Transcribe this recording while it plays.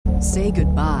Say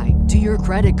goodbye to your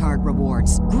credit card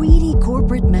rewards. Greedy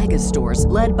corporate mega stores,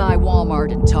 led by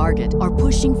Walmart and Target, are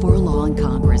pushing for a law in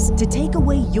Congress to take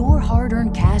away your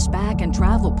hard-earned cash back and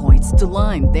travel points to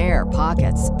line their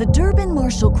pockets. The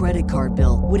Durbin-Marshall credit card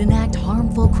bill would enact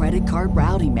harmful credit card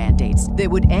routing mandates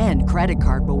that would end credit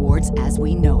card rewards as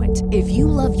we know it. If you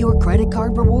love your credit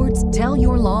card rewards, tell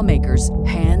your lawmakers,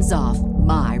 hands off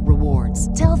my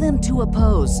rewards. Tell them to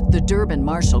oppose the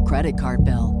Durbin-Marshall credit card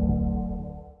bill.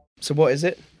 So what is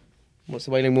it? What's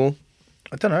the Wailing Wall?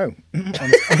 I don't know.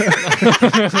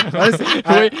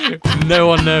 Wait, no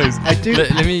one knows. I do.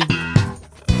 Let me.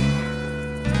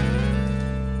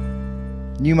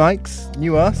 New mics,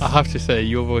 new us. I have to say,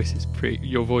 your voices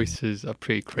are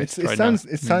pretty crisp right now.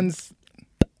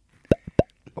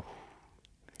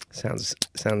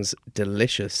 Sounds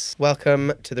delicious.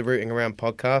 Welcome to the Rooting Around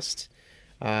podcast.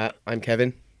 I'm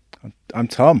Kevin. I'm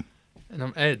Tom. And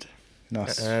I'm Ed.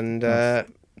 Nice. And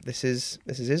this is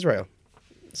Israel,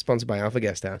 sponsored by Alpha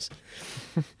Guest House.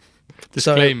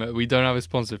 Disclaimer: we don't have a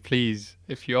sponsor. Please,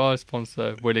 if you are a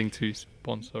sponsor, willing to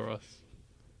sponsor us,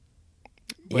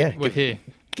 we're here.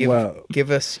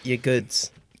 Give us your goods.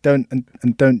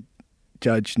 Don't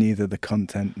judge neither the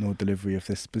content nor delivery of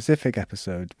this specific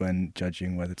episode when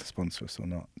judging whether to sponsor us or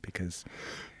not, because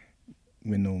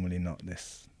we're normally not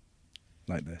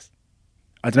like this.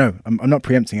 I don't know. I'm not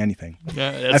preempting anything.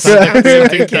 Yeah, that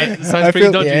sounds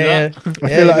pretty dodgy.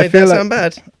 I feel like sound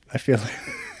bad. I feel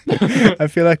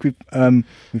like we've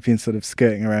been sort of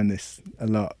skirting around this a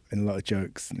lot in a lot of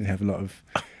jokes. We have a lot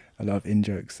of in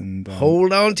jokes and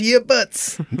hold on to your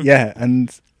butts. Yeah,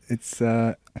 and it's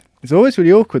always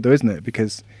really awkward though, isn't it?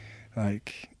 Because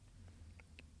like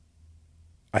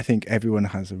I think everyone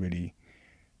has a really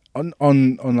on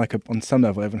some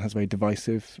level everyone has a very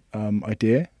divisive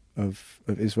idea of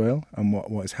Israel and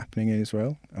what is happening in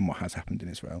Israel and what has happened in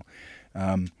Israel.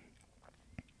 And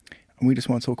we just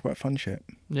want to talk about fun shit.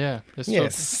 Yeah. Let's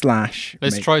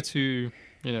try to,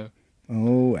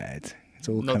 Oh, Ed. It's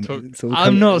all coming.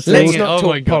 I'm not saying Let's not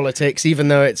talk politics, even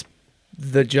though it's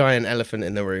the giant elephant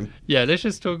in the room. Yeah, let's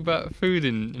just talk about food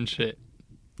and shit.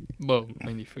 Well,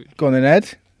 mainly food. Go on then,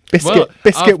 Ed.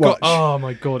 Biscuit watch. Oh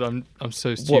my god, I'm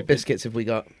so stupid. What biscuits have we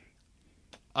got?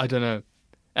 I don't know.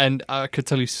 And I could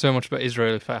tell you so much about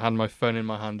Israel if I had my phone in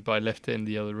my hand, but I left it in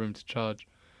the other room to charge.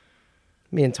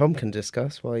 Me and Tom can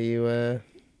discuss while you...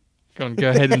 Go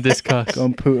ahead and discuss. Go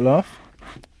on, poodle off.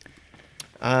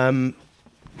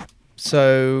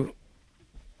 So,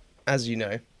 as you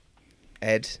know,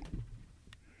 Ed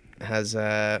has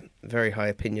a very high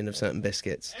opinion of certain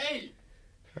biscuits. Hey!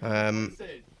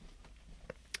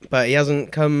 But he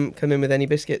hasn't come in with any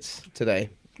biscuits today.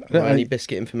 Or any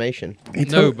biscuit information.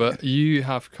 No, but you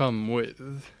have come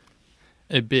with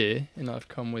a beer, and I've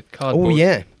come with cardboard.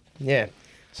 Oh, yeah.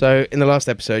 So, in the last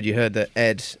episode, you heard that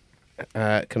Ed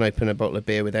can open a bottle of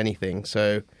beer with anything.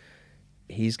 So,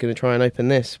 he's going to try and open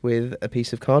this with a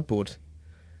piece of cardboard.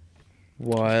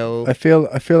 While I feel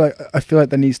like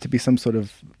there needs to be some sort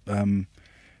of, when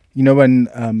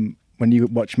you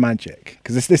watch magic,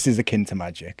 because this is akin to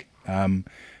magic. I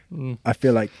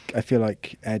feel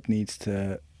like Ed needs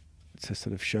to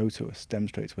sort of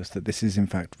demonstrate to us that this is in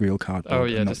fact real cardboard. Oh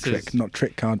yeah, not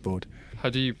trick cardboard. How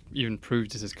do you even prove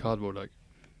this is cardboard? Like,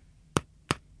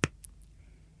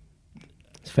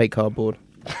 it's fake cardboard.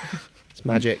 It's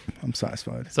magic. I'm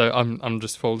satisfied. So I'm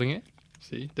just folding it.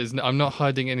 See, I'm not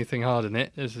hiding anything hard in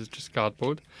it. This is just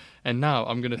cardboard. And now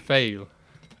I'm gonna fail.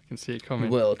 I can see it coming.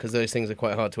 You will, because those things are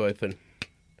quite hard to open.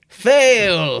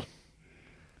 Fail.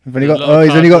 He's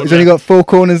only got 4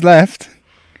 corners left.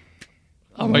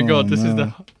 Oh my god, this is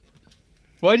the...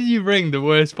 Why did you bring the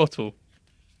worst bottle?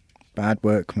 Bad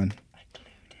workman.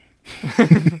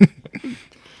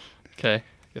 Okay,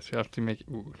 guess we have to make it...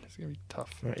 Ooh, it's going to be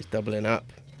tough. Right, it's doubling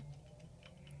up.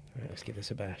 Right, let's give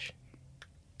this a bash.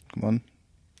 Come on.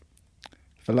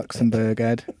 For Luxembourg,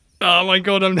 Ed. Oh my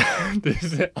god, I'm... this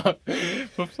is it.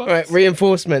 Right,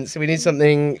 reinforcements. We need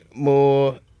something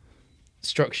more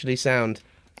structurally sound.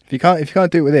 If you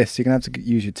can't do it with this, you're going to have to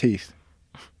use your teeth.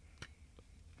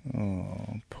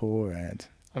 Oh, poor Ed.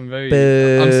 I'm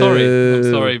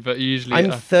sorry, but usually...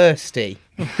 I'm thirsty.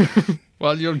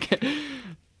 Well,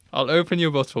 I'll open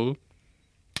your bottle.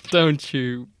 Don't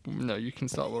you... No, you can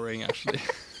start worrying, actually.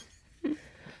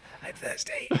 I'm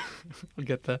thirsty. I'll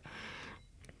get there.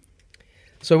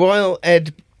 So while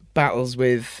Ed battles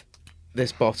with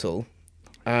this bottle,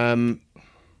 I'm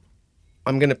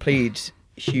going to plead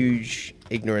huge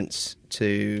ignorance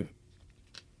to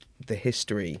the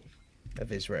history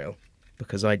of Israel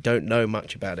because I don't know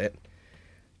much about it.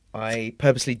 I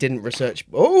purposely didn't research.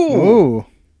 Oh,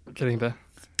 Getting there.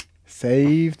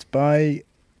 Saved by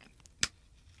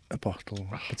a bottle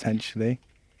potentially.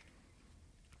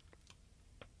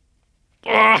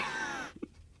 The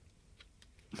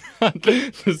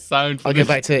sound. I'll get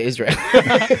back to Israel.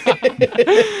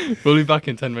 We'll be back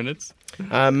in 10 minutes.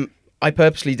 I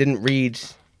purposely didn't read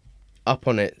up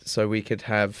on it so we could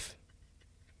have.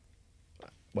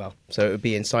 Well, so it would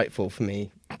be insightful for me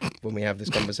when we have this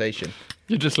conversation.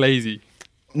 You're just lazy.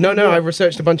 No, I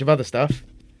researched a bunch of other stuff,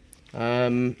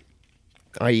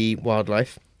 i.e.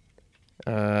 wildlife.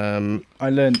 I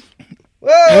learned.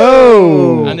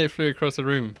 Whoa! And it flew across the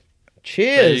room.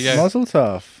 Cheers! There you go. Mazel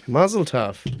tov. Mazel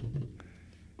tov.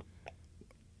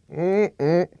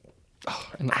 Mm-mm.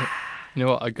 And you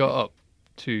know what? I got up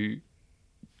to.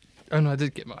 Oh no, I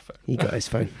did get my phone. You got his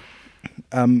phone.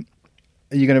 Are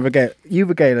you going to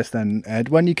regale us then, Ed?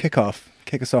 When you kick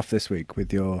us off this week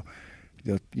with your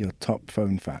top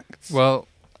phone facts. Well,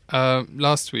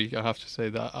 last week I have to say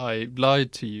that I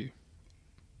lied to you,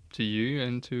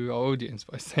 and to our audience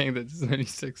by saying that there's only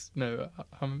 6. No,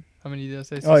 how many did I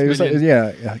say? 6 Oh, it was like,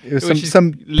 million? it was Which is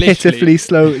some literally-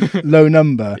 pitifully low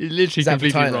number. It's literally Is that for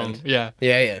completely Thailand? wrong. Yeah,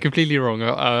 Yeah. completely wrong.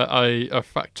 I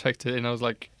fact checked it and I was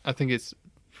like, I think it's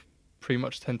pretty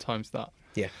much 10 times that.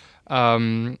 Yeah.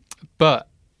 But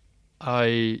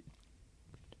I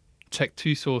checked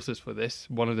 2 sources for this,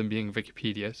 one of them being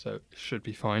Wikipedia, so it should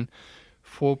be fine.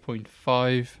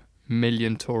 4.5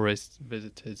 million tourists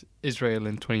visited Israel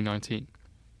in 2019.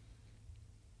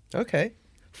 Okay.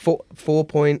 4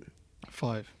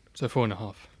 5, so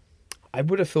 4.5. I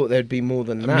would have thought there'd be more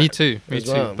than that. Me too. as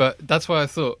well. But that's why I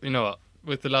thought, you know what,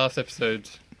 with the last episode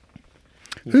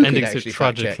You could ending so actually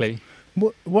fact check. tragically.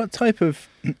 What type of?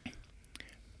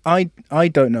 I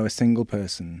don't know a single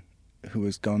person who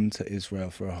has gone to Israel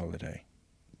for a holiday.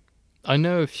 I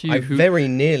know a few I who. very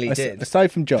nearly did.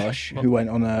 Aside from Josh, who went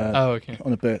on a Oh, okay.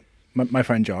 my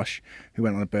friend Josh, who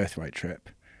went on a birthright trip.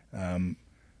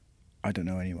 I don't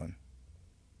know anyone.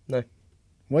 No.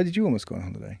 Why did you almost go on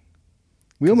holiday?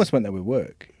 We almost went there with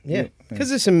work. Yeah, because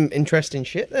there's some interesting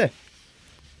shit there.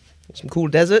 Some cool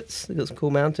deserts. They've got some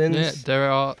cool mountains. Yeah,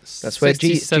 there are. That's where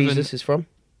 67 Jesus is from.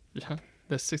 Yeah,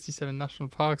 there's 67 national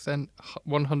parks and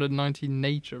 190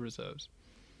 nature reserves.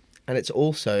 And it's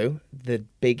also the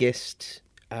biggest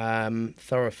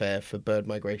thoroughfare for bird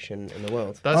migration in the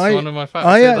world. That's one of my facts.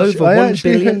 Over 1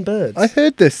 billion birds. I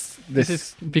heard this This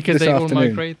is because this they all afternoon.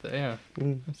 migrate there. Yeah,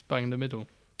 Mm. it's bang in the middle.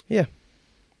 Yeah.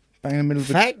 bang in the middle of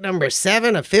the Fact number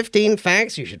 7 of 15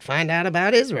 facts you should find out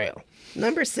about Israel.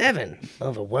 Number 7.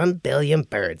 Over 1 billion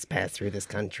birds pass through this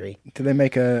country. Did they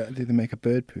make a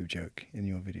bird poo joke in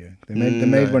your video? They made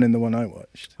No. one in the one I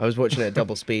watched. I was watching it at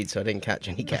double speed, so I didn't catch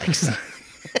any gags.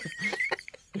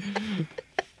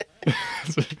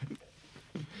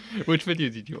 Which video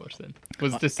did you watch then?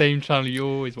 Was it the same channel you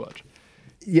always watch?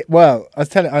 Yeah, well, I was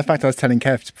telling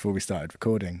Kev before we started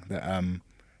recording that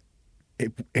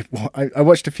I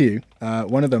watched a few.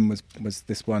 One of them was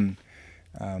this one.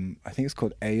 I think it's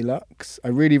called Alux. I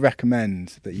really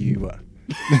recommend that you.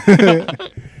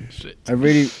 Shit. I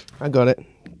got it.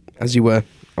 As you were.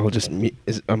 I'll just mute.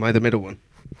 Am I the middle one?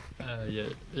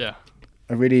 Yeah.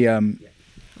 I really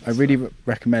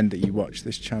recommend that you watch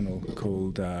this channel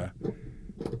called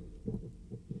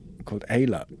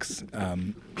Alux. I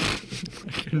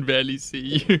can barely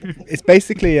see you. It's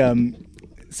basically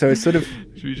so it's sort of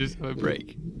Should we just have a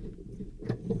break?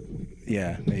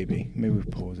 yeah, maybe we'll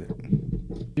pause it.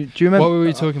 Do you remember What were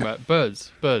we talking about?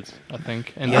 Birds, I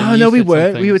think. And then Oh you no, we said weren't.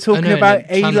 something. We were talking Oh, no, about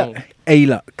the channel.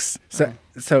 Alux. So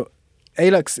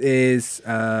Alux is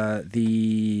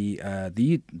the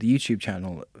YouTube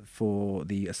channel for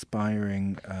the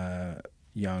aspiring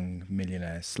young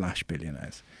millionaires /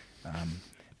 billionaires,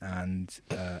 and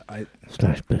I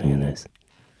 / billionaires.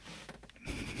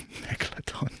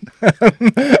 Megalodon.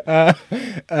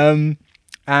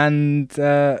 And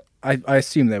I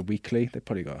assume they're weekly. They've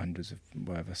probably got hundreds of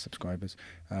whatever subscribers.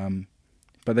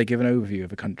 But they give an overview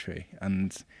of a country,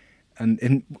 and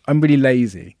I'm really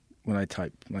lazy when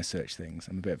I search things.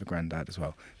 I'm a bit of a granddad as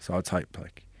well, so I'll type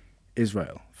like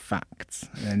Israel facts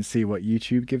and then see what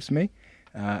YouTube gives me.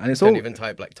 And it's Don't all even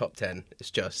type like top 10.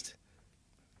 It's just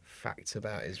facts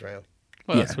about Israel.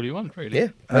 Well, Yeah. that's what you want, really. Yeah,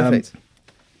 perfect.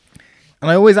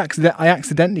 and I always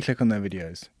accidentally click on their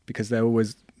videos because they're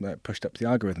always pushed up to the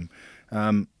algorithm.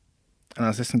 And I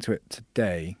was listening to it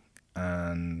today,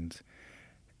 and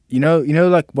you know,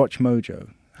 like Watch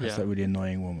Mojo has Yeah. that really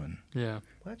annoying woman. Yeah.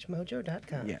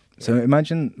 WatchMojo.com. Yeah. So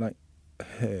imagine like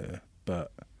her,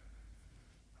 but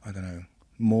I don't know,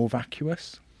 more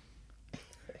vacuous,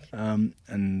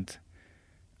 and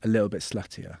a little bit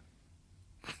sluttier.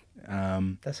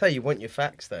 That's how you want your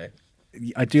facts, though.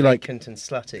 I do like Vacant and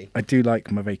slutty. I do like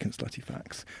my vacant slutty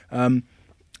facts.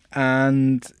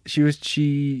 And she was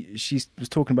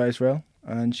talking about Israel,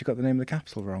 and she got the name of the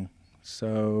capital wrong.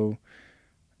 So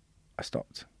I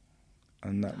stopped,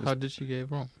 and that was. How did she get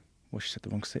it wrong? Well, she said the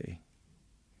wrong city.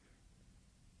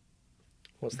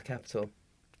 What's the capital?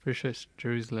 Pretty sure it's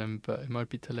Jerusalem, but it might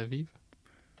be Tel Aviv.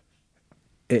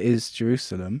 It is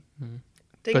Jerusalem.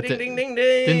 Ding, But ding, the- ding, ding,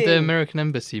 ding. Didn't the American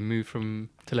embassy move from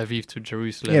Tel Aviv to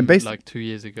Jerusalem Yeah, like 2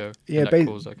 years ago? Yeah, and that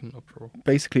caused like an uproar.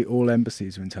 Basically, all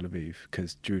embassies are in Tel Aviv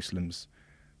because Jerusalem's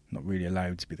not really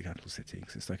allowed to be the capital city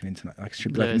because it's like it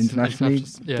should be like Yeah, an it's an internationally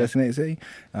international- yeah. designated city.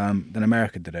 Then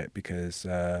America did it because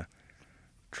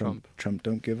Trump. Trump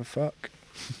don't give a fuck.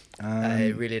 I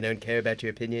really don't care about your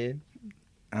opinion.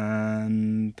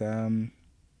 And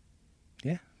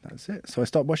yeah, that's it. So I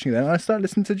stopped watching them. And I started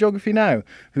listening to Geography Now,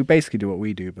 who basically do what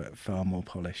we do, but far more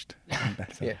polished and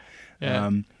better. Yeah.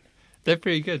 Yeah. They're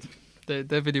pretty good.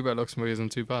 Their video about Luxembourg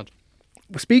isn't too bad.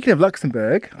 Well, speaking of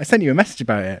Luxembourg, I sent you a message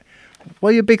about it. What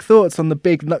are your big thoughts on the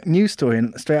big news story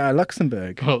straight out of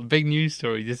Luxembourg? Well, big news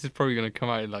story. This is probably going to come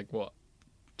out in like, what,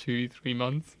 2-3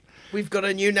 months? We've got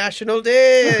a new national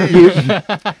dish.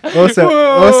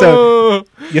 Also,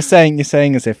 you're saying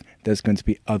as if there's going to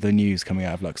be other news coming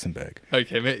out of Luxembourg.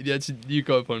 Okay, you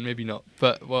got a point, maybe not.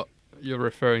 But what you're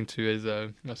referring to is, I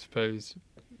suppose,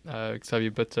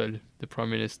 Xavier Bettel, the Prime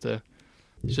Minister,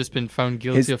 has just been found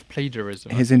guilty of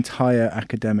plagiarism. His entire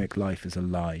academic life is a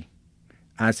lie,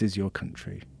 as is your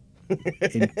country.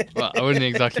 Well, I wouldn't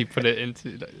exactly put it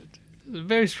into...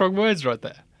 very strong words right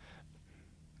there.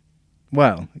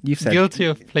 Well, you've said... Guilty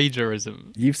of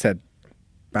plagiarism. You've said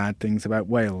bad things about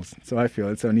Wales, so I feel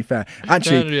it's only fair.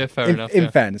 Actually, Yeah, fair enough, in yeah.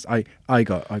 fairness, I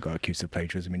got accused of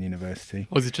plagiarism in university.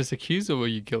 Was it just accused or were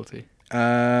you guilty?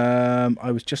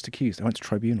 I was just accused. I went to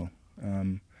tribunal.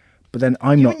 But then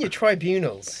I'm You not... and your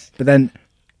tribunals. But then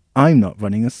I'm not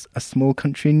running a small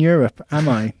country in Europe, am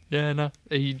I? Yeah, no.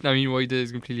 I mean, what he did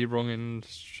is completely wrong and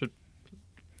should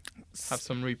have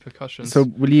some repercussions. So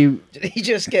will you... Did he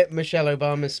just get Michelle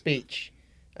Obama's speech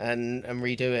and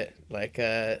redo it like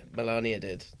Melania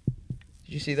did?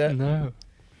 Did you see that? No.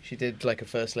 She did like a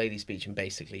First Lady speech and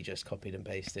basically just copied and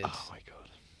pasted Oh, my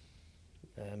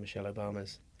God. Michelle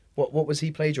Obama's. What was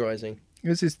he plagiarising? It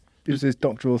was his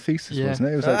doctoral thesis, Yeah. wasn't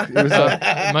it? It was like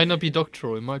It might not be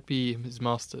doctoral. It might be his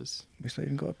master's. he's not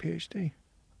even got a PhD.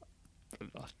 I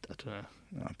don't know.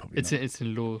 No, probably It's not. it's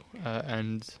in law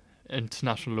and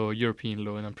international law, European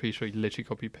law, and I'm pretty sure he literally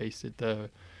copy pasted the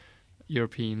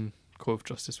European Court of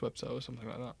Justice website or something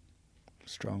like that.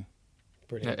 Strong.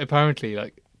 Brilliant. Apparently,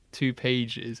 like 2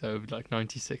 pages of like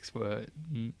 96 were,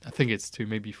 I think it's 2,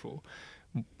 maybe 4,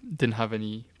 didn't have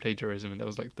any plagiarism, and that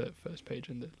was like the first page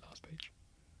and the last page.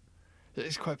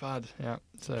 It's quite bad, yeah.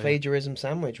 So Plagiarism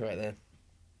sandwich right there.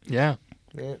 yeah,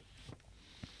 Yeah.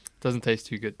 doesn't taste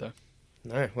too good though.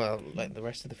 No, well, like the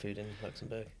rest of the food in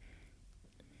Luxembourg.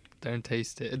 Don't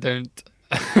taste it. Don't.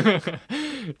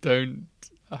 Don't.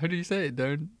 How do you say it?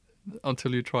 Don't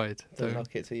until you try it. Don't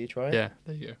knock it till you try it. Yeah,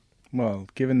 there you go. Well,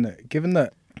 given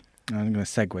that, I'm going to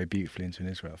segue beautifully into an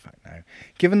Israel fact now.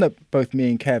 Given that both me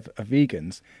and Kev are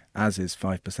vegans, as is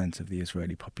 5% of the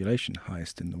Israeli population,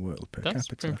 highest in the world per That's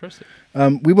pretty capita, impressive.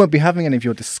 we won't be having any of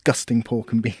your disgusting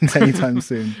pork and beans anytime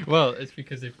soon. Well, it's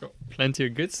because they've got plenty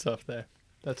of good stuff there.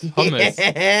 That's hummus.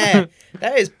 Yeah,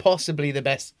 that is possibly the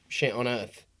best shit on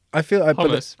earth. I feel,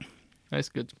 Hummus. That's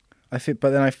good. but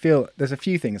then I feel there's a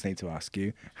few things I need to ask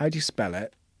you. How do you spell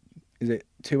it? Is it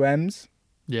 2 M's?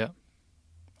 Yeah,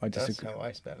 I That's disagree. how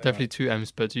I spell it. definitely 2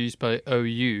 M's, but do you spell it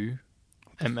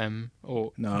O-U-M-M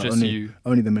or No, just U?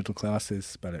 only the middle classes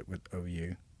spell it with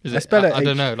O-U. Is I spell it I don't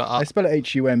H- know. Like, I spell it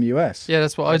H-U-M-U-S. yeah,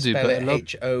 that's what I do. spell But it a lot-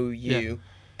 H-O-U-M-M-O-U-S-S.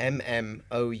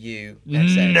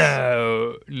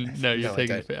 No, you're No, I taking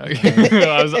don't. it. Okay.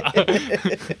 I was-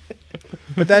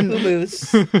 But then,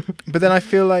 Hummus. but then I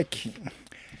feel like,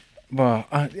 well,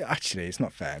 actually, it's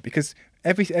not fair because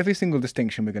every single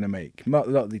distinction we're going to make, a lot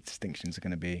of these distinctions are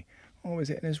going to be, oh, is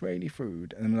it an Israeli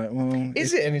food? And I'm like, well,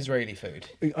 Is it an Israeli food?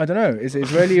 I don't know. Is it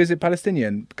Israeli or is it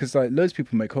Palestinian? Because like loads of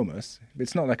people make hummus.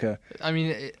 It's not like I mean,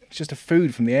 it's just a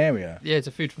food from the area. yeah, it's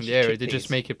a food from the Chickpeas. area. They just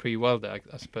make it pretty well there,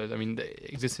 I suppose. I mean, it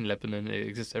exists in Lebanon. It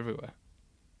exists everywhere.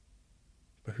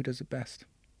 But who does it best?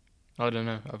 I don't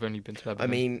know. I've only been to Lebanon.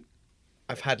 I mean,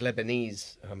 I've had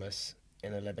Lebanese hummus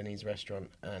in a Lebanese restaurant,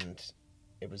 and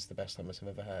it was the best hummus I've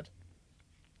ever had.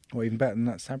 Or even better than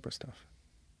that Sabra stuff.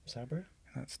 Sabra?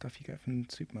 That stuff you get from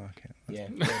the supermarket. Yeah,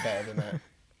 way better than that.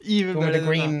 even With better the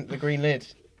than the green lid.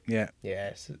 Yeah.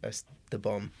 Yeah, that's the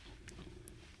bomb.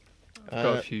 that. I've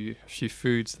got a few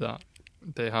foods that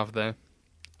they have there.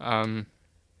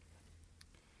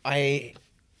 I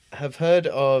have heard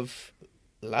of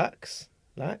lax.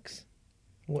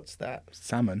 What's that?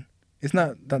 Salmon. Isn't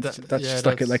that's yeah, just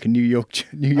that's- like a New York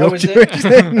Oh, is Jewish it?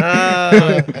 thing?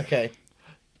 Okay.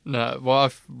 No, what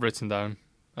I've written down,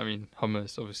 I mean,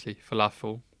 hummus, obviously,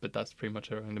 falafel, but that's pretty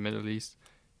much around the Middle East.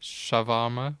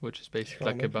 Shawarma, which is basically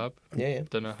like Shawarma. kebab. Yeah.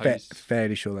 Don't know how you...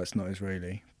 Fairly sure that's not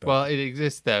Israeli. But Well, it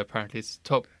exists there, apparently. It's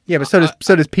top... yeah, but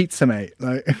so does pizza, mate.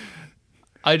 Like,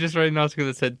 I just read an article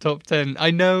that said top 10. I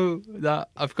know that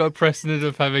I've got a precedent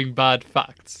of having bad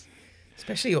facts,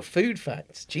 Especially your food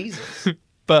facts. Jesus.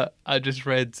 but I just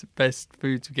read best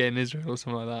food to get in Israel or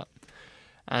something like that.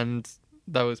 And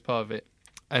that was part of it.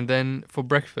 And then for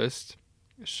breakfast,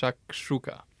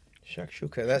 shakshuka,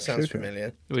 Shakshuka. That sounds Shakshuka.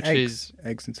 familiar. which eggs is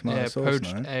and tomato sauce,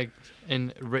 poached no? egg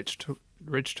in rich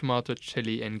tomato,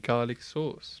 chili, and garlic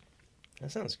sauce.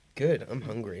 That sounds good. I'm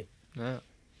hungry. Yeah,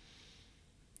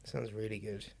 Sounds really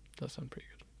good. that sounds pretty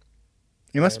good.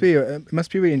 It must be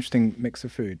a really interesting mix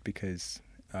of food because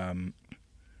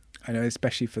I know,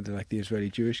 especially for the Israeli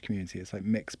Jewish community, it's like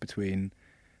mixed between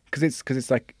because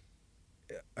it's like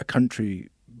a country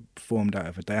formed out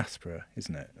of a diaspora,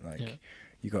 isn't it? Like Yeah.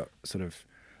 you got sort of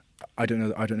I don't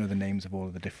know the names of all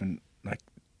of the different like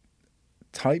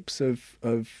types of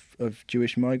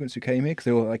Jewish migrants who came here because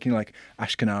they were like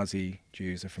Ashkenazi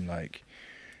Jews are from like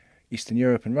Eastern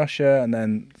Europe and Russia, and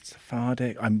then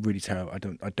Sephardic. I'm really terrible. I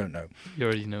don't know. You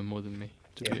already know more than me.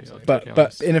 Yeah, To be But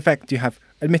honest. in effect, you have,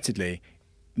 admittedly,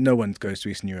 no one goes to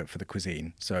Eastern Europe for the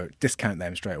cuisine, so discount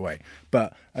them straight away.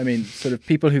 But I mean, sort of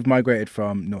people who've migrated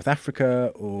from North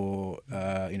Africa, or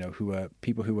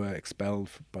people who were expelled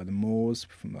by the Moors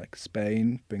from like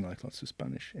Spain, bring like lots of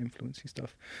Spanish influencey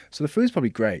stuff. So the food's probably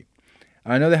great.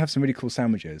 I know they have some really cool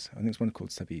sandwiches. I think there's one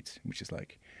called sabit, which is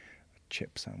like a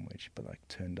chip sandwich, but like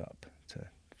turned up to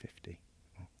 50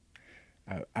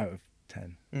 out of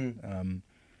 10.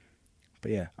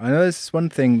 But yeah, I know there's one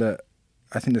thing that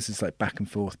I think this is like back and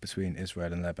forth between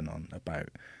Israel and Lebanon about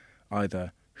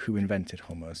either who invented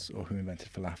hummus or who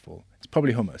invented falafel. It's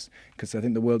probably hummus because I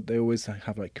think they always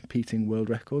have like competing world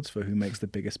records for who makes the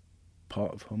biggest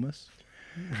part of hummus.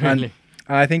 Really?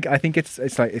 And I think it's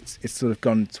sort of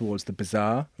gone towards the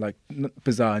bizarre, like not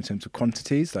bizarre in terms of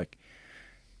quantities. Like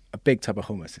a big tub of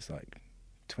hummus is like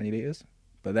 20 liters,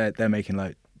 but they're making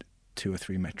like 2 or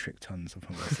 3 metric tons of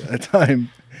hummus at a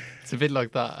time. It's a bit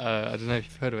like that. I don't know if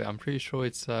you've heard of it. I'm pretty sure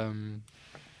it's an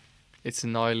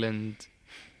island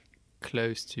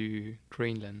close to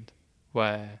Greenland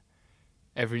where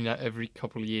every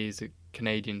couple of years the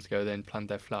Canadians go there and plant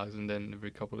their flags, and then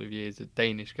every couple of years the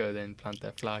Danish go there and plant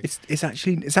their flags. It's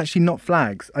actually not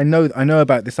flags. I know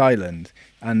about this island,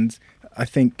 and I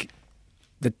think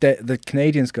the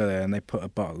Canadians go there and they put a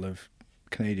bottle of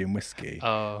Canadian whiskey.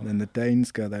 Oh. And then the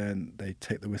Danes go there and they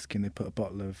take the whiskey and they put a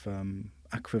bottle of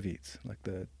aquavit, like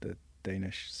the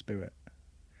Danish spirit.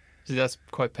 See, that's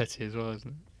quite petty as well, isn't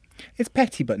it? It's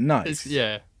petty but nice.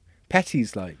 Yeah.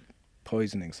 Petty's like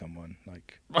poisoning someone.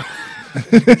 Like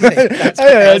That's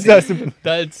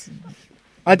That's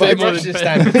I By don't Russian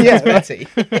standards, Yeah, it's petty.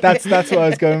 that's what I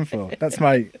was going for. That's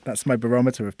my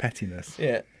barometer of pettiness.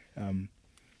 Yeah.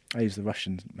 I use the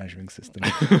Russian measuring system.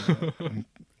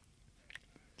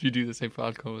 Do you do the same for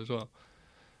alcohol as well?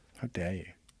 How dare you?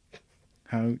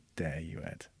 How dare you,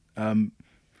 Ed?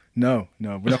 No,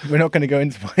 we're not going to go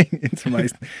into my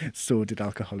sordid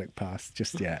alcoholic past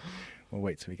just yet. We'll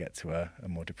wait till we get to a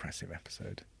more depressive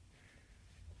episode.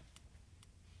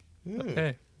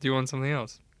 Okay. Do you want something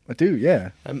else? I do,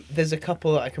 yeah. There's a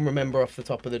couple that I can remember off the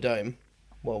top of the dome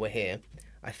while we're here.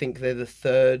 I think they're the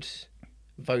third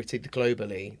voted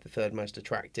globally, the third most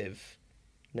attractive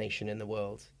nation in the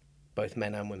world, both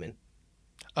men and women.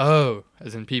 Oh,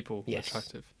 as in people. Yes.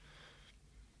 Attractive.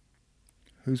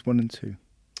 Who's 1 and 2?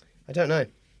 I don't know.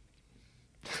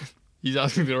 He's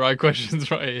asking the right questions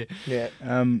right here.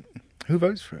 Yeah. Who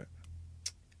votes for it?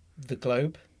 The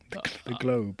Globe. The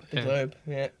Globe. The Yeah. Globe,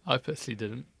 yeah. I personally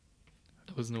didn't.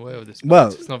 I wasn't aware of this.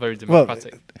 Well- It's not very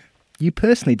democratic. You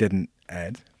personally didn't,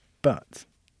 Ed, but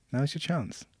now's your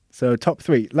chance. So top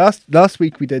 3. Last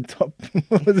week we did top.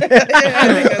 What was it? Yeah,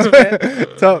 I think that's fair.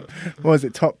 Top. What was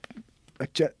it? Top.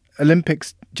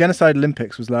 Olympics. Genocide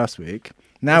Olympics was last week.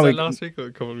 Now Was we that last week or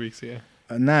a couple of weeks ago?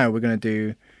 now we're going to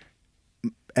do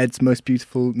Ed's most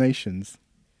beautiful nations.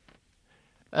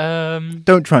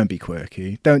 Don't try and be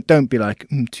quirky. Don't be like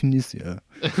Tunisia.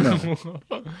 No.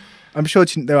 I'm sure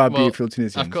there are Well, beautiful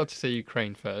Tunisians. I've got to say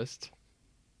Ukraine first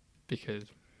because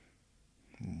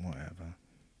Whatever.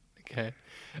 okay.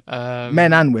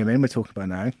 Men and women. We're talking about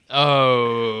now.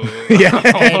 Oh. Yeah.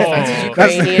 Ed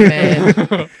fancies Ukrainian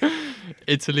man.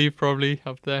 Italy probably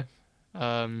up there.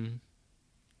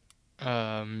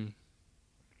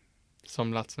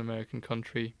 Some Latin American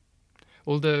country.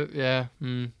 Although, yeah,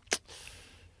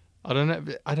 I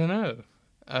don't know.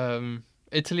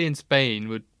 Italy and Spain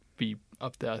would be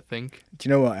up there, I think. Do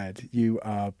you know what, Ed? You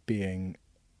are being...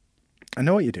 I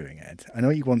know what you're doing, Ed. I know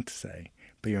what you want to say,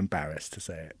 but you're embarrassed to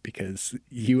say it because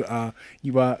you are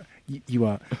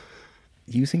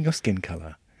using your skin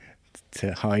colour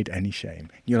to hide any shame.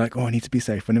 You're like, oh, I need to be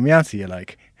safe. When in reality, you're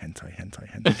like, hentai.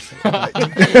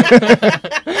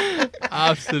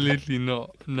 Absolutely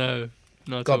not. No,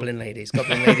 not Goblin ladies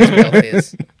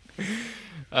wealthiest.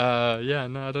 Yeah,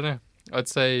 no, I don't know. I'd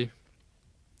say,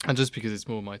 and just because it's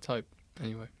more my type,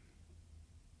 anyway.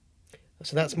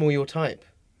 So that's more your type.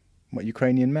 What,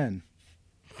 Ukrainian men?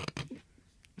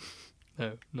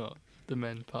 No, not the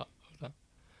men part of that.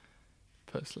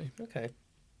 Personally, Okay.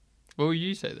 what will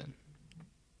you say then?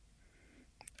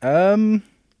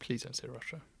 Please don't say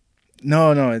Russia.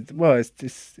 No. Well,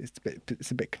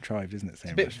 it's a bit contrived, isn't it? It's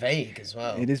a bit vague as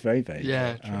well. It is very vague.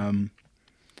 Yeah, true.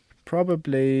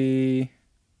 Probably.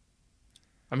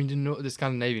 I mean, the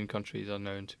Scandinavian countries are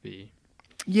known to be.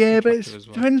 Yeah, but it attractive as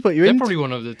well. depends what you're They're into. probably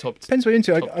one of the top. Depends what you're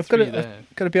into. top I've three there.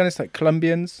 got to be honest. Like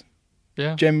Colombians,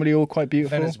 Yeah. generally all quite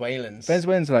beautiful. Venezuelans.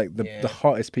 Venezuelans are like Yeah. the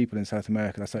hottest people in South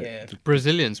America. That's like Yeah.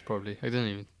 Brazilians probably. I didn't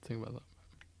even think about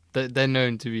that. They're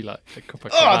known to be like a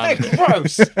Oh, they're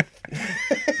gross.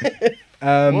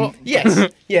 What?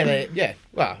 Yes. Yeah.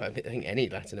 Well, I think any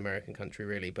Latin American country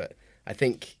really, but I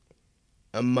think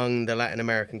among the Latin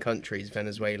American countries,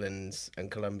 Venezuelans and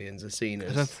Colombians are seen I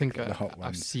as. don't think the hot I've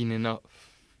ones. seen enough.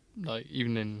 Like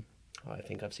even in I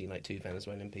think I've seen like 2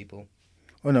 Venezuelan people.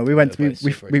 Oh no, we went. They're We, both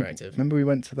we, super we attractive. remember we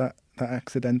went to that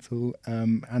accidental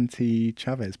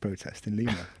anti-Chavez protest in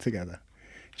Lima together.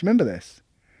 Do you remember this?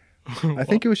 I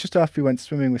think it was just after we went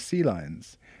swimming with sea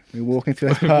lions. We were walking through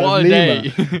this part What of a Lima,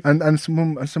 day. and some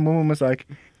woman was like,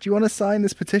 "Do you want to sign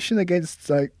this petition against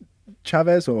like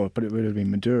Chavez?" But it would have been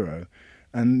Maduro,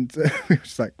 and we were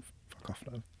just like, "Fuck off,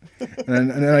 love." and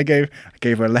then I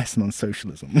gave her a lesson on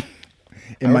socialism.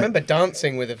 I remember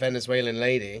dancing with a Venezuelan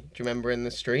lady. Do you remember in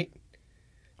the street?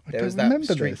 There was that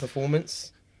street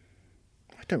performance.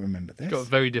 I don't remember this. got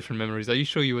very different memories. Are you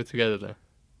sure you were together there?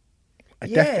 I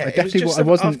Yeah, definitely it was just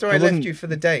wasn't. after I left you for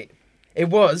the date. It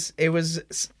was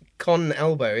con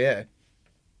elbow, yeah.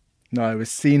 No, I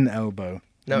was seen elbow.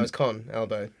 No, it was con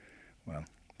elbow. Well,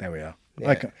 there we are.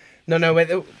 Yeah.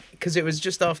 No, because it was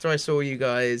just after I saw you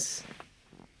guys.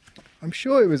 I'm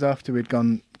sure it was after we'd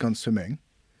gone swimming.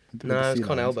 No, it was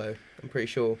con elbow. I'm pretty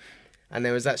sure. And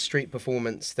there was that street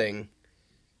performance thing.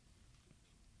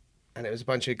 And it was a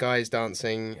bunch of guys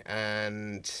dancing,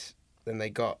 and then they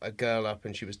got a girl up,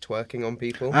 and she was twerking on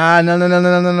people. No.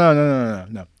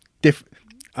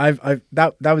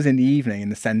 That was in the evening in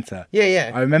the centre.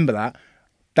 Yeah. I remember that.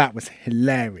 That was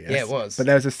hilarious. Yeah, it was. But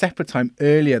there was a separate time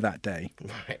earlier that day.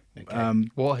 Right. Okay.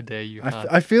 What a day you had.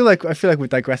 I feel like we're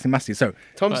digressing massively. So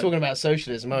Tom's talking about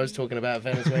socialism. I was talking about a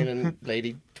Venezuelan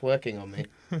lady twerking on me.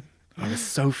 it was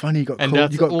so funny. You got and called.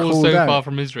 that's You got all called so out. far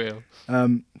from Israel.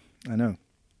 I know.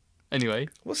 Anyway,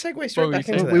 We'll segue What straight were back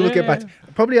you into saying? that. We will get back.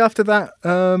 Probably after that.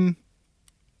 I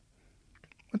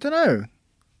don't know.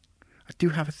 I do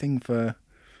have a thing for.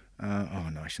 Oh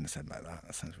no, I shouldn't have said it like that.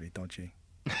 That sounds really dodgy.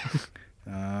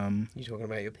 You're talking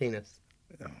about your penis.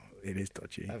 It is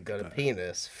dodgy. I've got a but-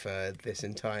 penis for this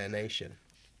entire nation.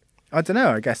 I don't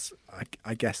know. I guess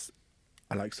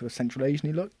I like sort of Central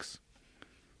Asian looks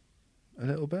a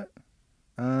little bit,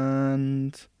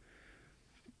 and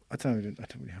I don't really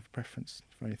have a preference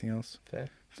for anything else. Fair.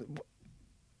 So,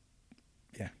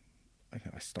 yeah, I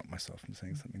think I stopped myself from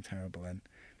saying something terrible then.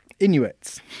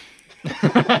 Inuits.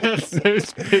 so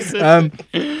specific.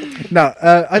 No,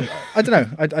 I don't know.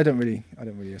 I don't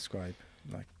really ascribe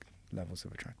like levels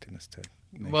of attractiveness to.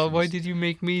 Well, why did you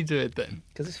make me do it then?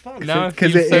 Because it's fun. Now I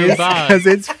Because feel it so is. bad. Because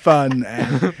it's fun,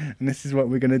 Ed. And this is what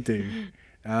we're gonna do.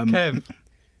 Kev.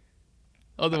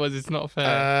 Otherwise, it's not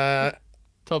fair.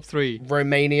 Top 3.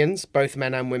 Romanians, both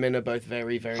men and women, are both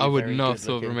very, very. I would very not good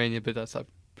thought looking. Romania, but that's a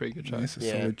pretty good choice. It's a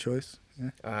Yeah. solid choice.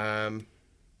 Yeah.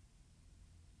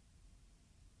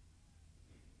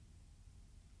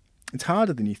 It's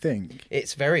harder than you think.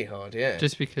 It's very hard, yeah.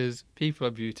 Just because people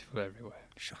are beautiful everywhere.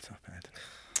 Shut up, Ed.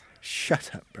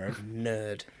 Shut up, bro.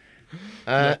 Nerd.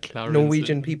 Like Clarence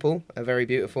Norwegian and- people are very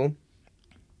beautiful.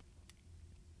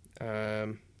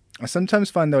 I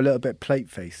sometimes find they're a little bit plate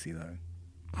facey though.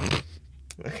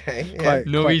 Okay. Yeah. Quite-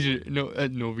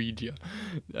 Norwegia.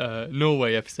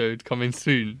 Norway episode coming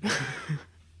soon.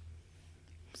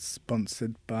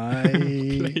 Sponsored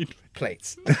by.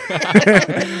 Plates.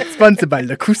 Sponsored by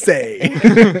Le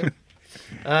Creuset.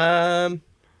 I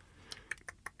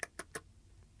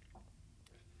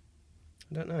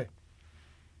don't know.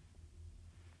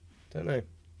 Don't know.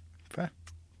 Fair.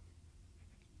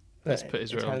 Let's put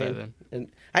Israel there then. And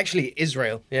actually,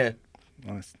 Israel. Yeah.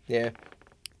 Nice. Yeah.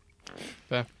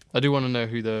 Fair. I do want to know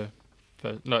who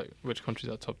which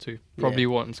countries are top two. Probably Yeah.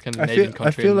 one Scandinavian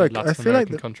country feel and like a Latin I feel like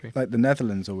American country. like the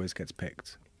Netherlands always gets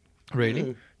picked. Really?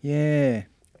 Mm. Yeah.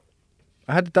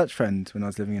 I had a Dutch friend when I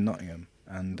was living in Nottingham,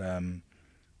 and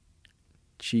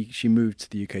she moved to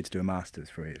the UK to do a master's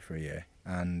for a year.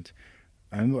 And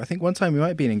I think one time we might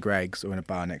have been in Greg's or in a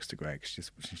bar next to Greg's.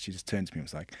 She just turned to me and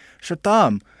was like,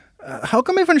 "Shaddam, how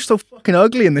come everyone's so fucking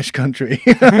ugly in this country?"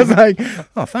 I was like,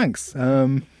 "Oh, thanks."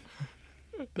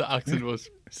 The accent was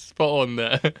spot on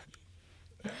there.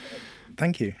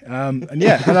 Thank you. And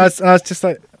yeah, and I was just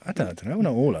like, I don't know, we're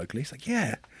not all ugly. He's like,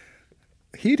 yeah,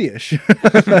 hideous.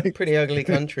 Like, Pretty ugly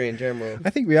country in general. I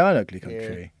think we are an ugly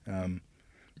country.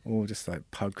 All just like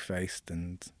pug-faced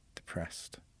and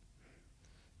depressed.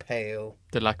 Pale.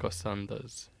 The lack of sun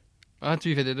does. To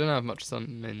be fair, they don't have much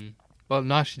sun in... Well,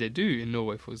 no, actually they do in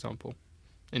Norway, for example.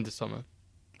 In the summer.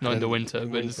 Not in the winter,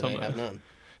 but in the they summer. have none.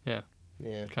 Yeah,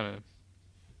 Yeah. kind of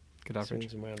good average.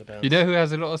 Swings and roundabouts. You know who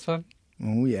has a lot of sun?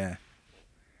 Oh yeah.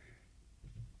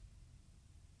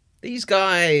 These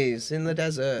guys in the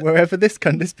desert. Wherever this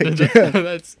picture.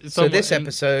 That's So somewhat this in-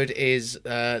 episode is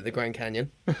the Grand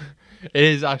Canyon. It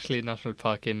is actually a national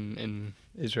park in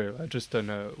Israel. I just don't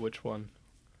know which one.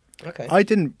 Okay. I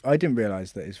didn't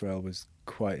realise that Israel was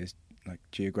quite as like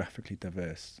geographically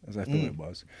diverse as I thought it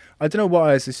was. I don't know what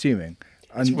I was assuming.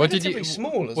 And It's What did relatively you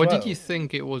small as What well. did you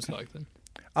think it was like then?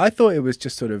 I thought it was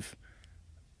just sort of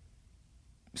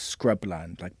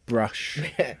scrubland, like brush.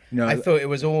 Yeah. You know, I thought it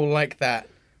was all like that,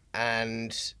 and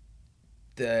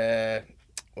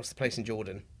what's the place in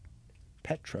Jordan?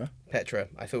 Petra. Petra.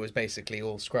 I thought it was basically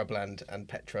all scrubland and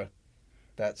Petra.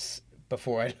 That's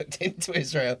before I looked into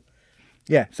Israel.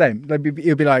 Yeah, same. Like,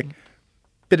 it'd be like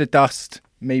bit of dust,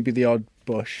 maybe the odd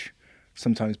bush,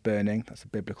 sometimes burning. That's a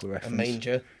biblical A reference.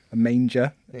 manger. A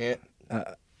manger. Yeah.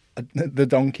 The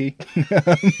donkey.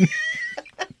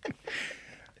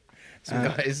 Some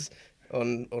guys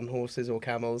on horses or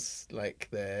camels, like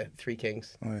the Three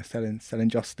Kings. Oh, yeah, selling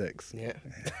joss sticks, Yeah.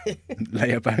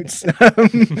 layabouts.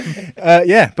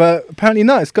 Yeah, but apparently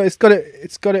not. It's got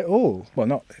it all.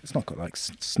 Well, it's not got like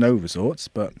snow resorts,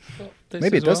 but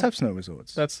maybe it does have snow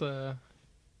resorts. That's the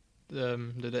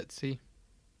Dead Sea.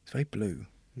 It's very blue.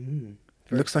 Mm,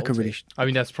 It looks like a really. I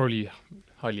mean, that's probably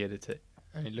highly edited.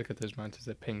 I mean, look at those mountains;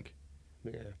 they're pink.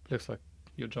 yeah. Looks like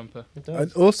your jumper. It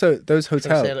does. Also, those They say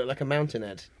hotels. I look like a mountain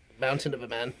head. Mountain of a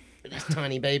man with his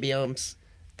tiny baby arms.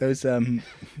 Those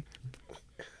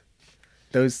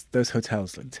those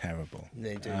hotels look terrible.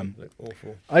 They do look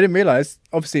awful. I didn't realise.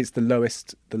 Obviously, it's the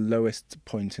lowest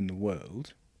point in the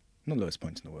world. Not lowest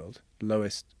point in the world.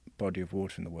 Lowest body of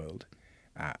water in the world,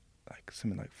 at like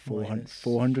something like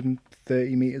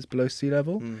 430 meters below sea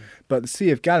level. Mm. But the Sea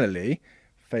of Galilee,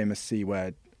 famous sea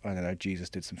where I don't know Jesus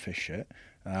did some fish shit.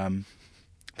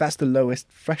 That's the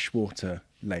lowest freshwater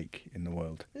lake in the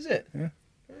world. Is it? Yeah.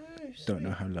 Oh, Don't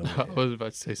know how low. I was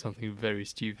about to say something very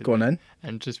stupid. Go on then.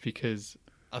 And just because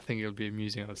I think it'll be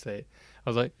amusing, I'll say it. I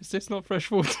was like, "Is this not fresh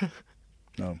water?"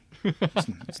 No,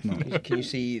 it's not. Can you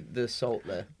see the salt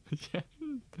there? Yeah.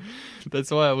 That's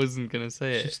why I wasn't gonna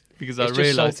say it Just- because it's I just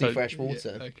realised salty how- fresh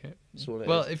water. Yeah, okay. That's all it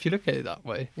Well, is. if you look at it that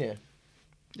way, Yeah.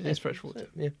 it is fresh water.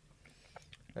 Yeah.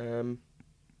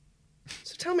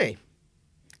 So tell me,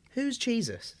 who's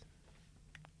Jesus?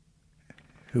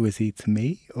 Who is he to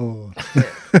me? Or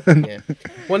Yeah.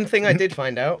 One thing I did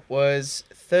find out was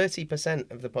 30%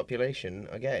 of the population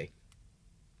are gay.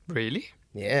 Really?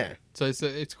 Yeah. So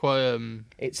it's quite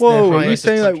It's whoa, the are you highest.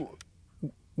 saying like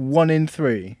 1 in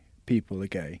 3 people are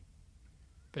gay?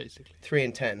 basically 3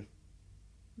 in 10.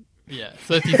 yeah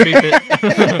 33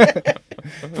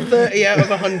 30 out of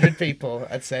 100 people,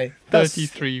 I'd say.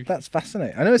 33 That's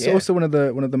fascinating. I know it's Yeah. also one of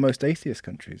the most atheist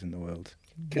countries in the world.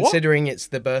 Considering it's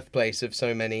the birthplace of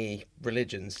so many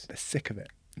religions. They're sick of it.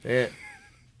 Yeah.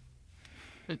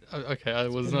 Okay, I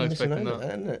was not Missing expecting out on that.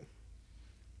 isn't it?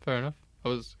 Fair enough. I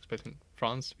was expecting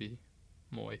France to be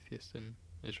more atheist than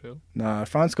Israel. Nah,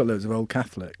 France got loads of old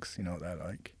Catholics. You know what they're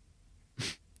like.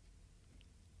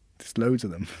 Just loads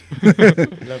of them.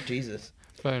 Love Jesus.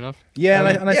 Fair enough. Yeah,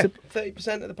 and I yeah, said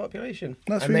 30% of the population.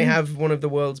 That's and really- they have one of the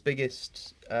world's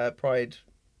biggest pride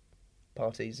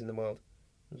parties in the world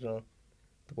as well.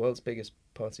 The world's biggest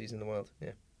parties in the world.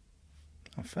 Yeah.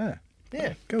 oh, fair.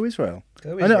 Yeah. Go Israel.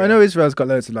 Go I know Israel's got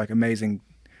loads of like amazing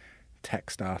tech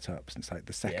startups. It's like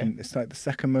the second. Yeah. It's like the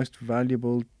second most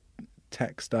valuable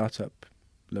tech startup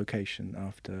location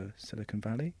after Silicon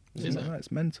Valley. Is Isn't it? that right?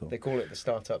 It's mental. They call it the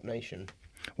startup nation.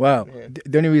 Well, Yeah.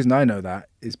 the only reason I know that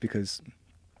is because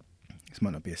this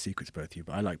might not be a secret to both of you,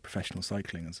 but I like professional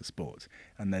cycling as a sport.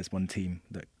 And there's one team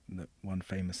that one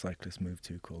famous cyclist moved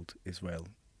to called Israel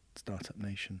Startup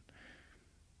Nation.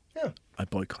 Yeah. I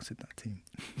boycotted that team.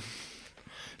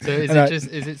 So is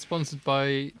it sponsored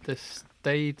by the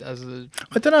state as a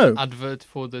I don't know. advert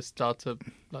for the startup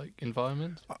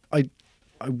environment? I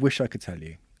wish I could tell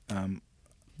you.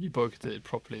 You boycotted it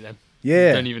properly then. Yeah.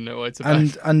 You don't even know what it's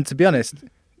about. And to be honest,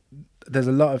 there's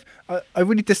a lot of I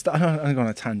really dislike. I'm going on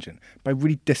a tangent, but I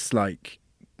really dislike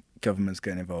governments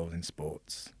getting involved in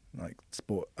sports, like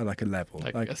sport at like a level,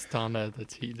 like Astana,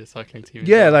 the cycling team.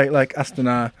 Yeah, like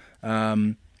Astana.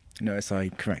 Notice I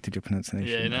corrected your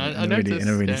pronunciation I in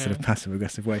a really sort of passive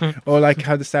aggressive way, or like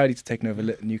how the Saudis are taking over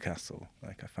Newcastle.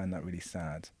 Like I find that really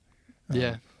sad.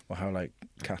 Yeah. Or how like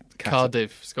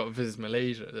Cardiff's got Visit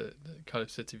Malaysia. The Cardiff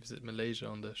City Visit Malaysia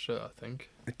on the shirt, I think.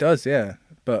 It does, yeah,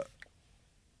 but.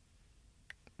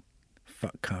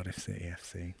 Fuck Cardiff City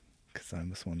FC, because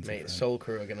I'm a Swansea fan. Mate, Soul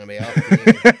Crew are going to be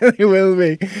after you. They will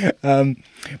be.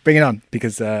 Bring it on,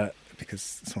 because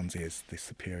Swansea is the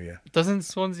superior. Doesn't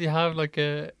Swansea have like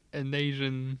an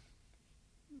Asian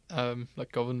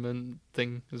like government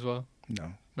thing as well?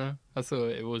 No, I thought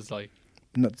it was like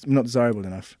not desirable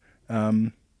enough.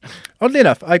 Oddly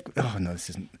enough, this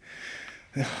isn't.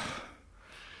 It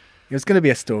was going to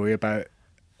be a story about.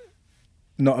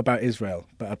 Not about Israel,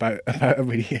 but about a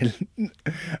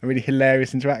really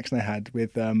hilarious interaction I had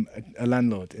with a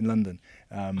landlord in London.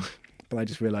 But I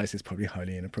just realised it's probably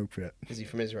highly inappropriate. Is he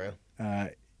from Israel?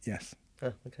 Yes.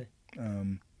 Oh, okay.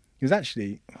 He was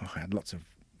actually. I had lots of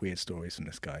weird stories from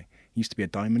this guy. He used to be a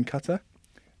diamond cutter,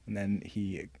 and then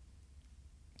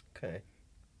Okay.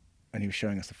 And he was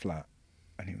showing us a flat,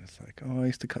 and he was like, "Oh, I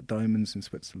used to cut diamonds in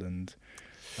Switzerland."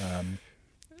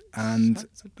 And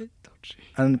that's a bit dodgy.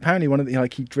 And apparently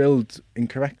he drilled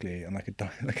incorrectly, and like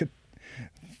a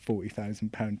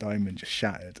 £40,000 diamond just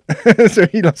shattered. So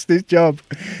he lost his job,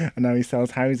 and now he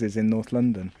sells houses in North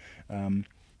London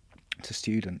to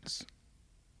students.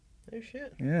 Oh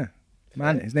shit! Yeah,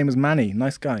 his name was Manny.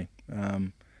 Nice guy.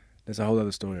 There's a whole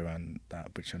other story around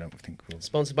that, which I don't think will.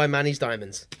 Sponsored by Manny's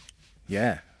Diamonds.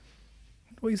 Yeah.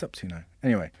 What he's up to now?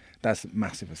 Anyway, that's a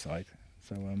massive aside.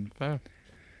 So Fair.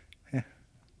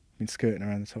 been skirting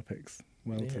around the topics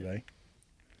today.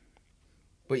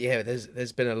 But yeah,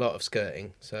 there's been a lot of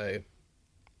skirting. So,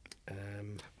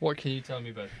 what can you tell me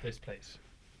about this place?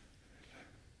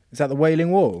 Is that the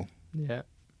Wailing Wall? Yeah.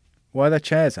 Why are there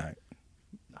chairs out?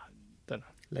 Don't know.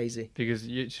 Lazy. Because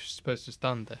you're supposed to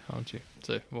stand there, aren't you?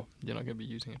 So, you're not going to be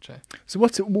using a chair. So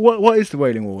what is the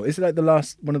Wailing Wall? Is it like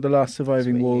one of the last surviving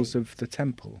Swinging. walls of the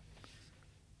temple?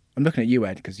 I'm looking at you,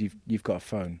 Ed, because you've got a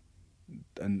phone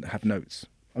and have notes.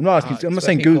 I'm not asking. I'm not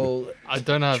saying Google. I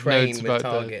don't have train notes with about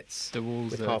targets the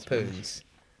walls with there, harpoons.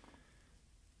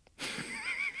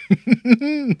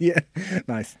 Yeah,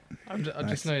 nice. I Nice.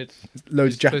 just know it's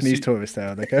Loads of you're Japanese supposed tourists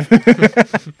there. They go.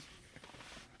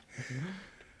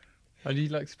 Are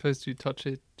you supposed to touch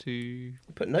it to?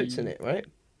 Put notes in it, right?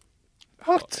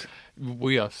 What?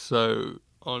 We are so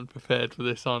unprepared for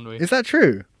this, aren't we? Is that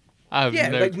true? I have Yeah,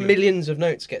 no like clue. millions of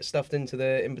notes get stuffed into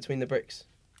in between the bricks.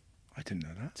 I didn't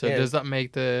know that. So Yeah. does that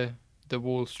make the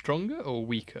wall stronger or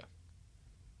weaker?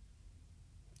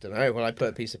 Don't know. Well, I put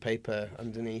a piece of paper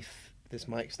underneath this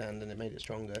mic stand and it made it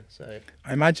stronger. So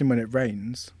I imagine when it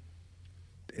rains,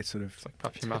 it sort of It's like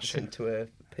papier turns mâché. into a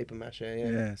paper mache. Yeah.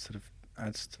 yeah, sort of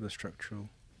adds to the structural.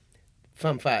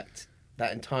 Fun fact: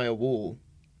 that entire wall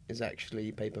is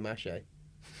actually paper mache.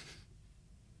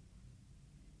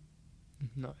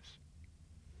 Nice.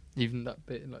 Even that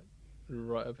bit,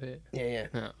 right up here. Yeah.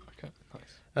 Yeah. Okay.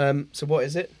 Nice. So what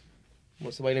is it?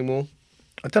 What's the Wailing Wall?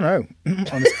 I don't know.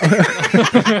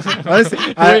 Honestly,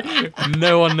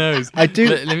 No one knows. I do.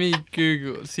 Let me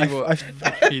Google. See what.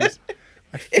 He's-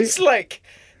 It's like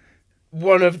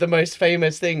one of the most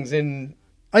famous things in.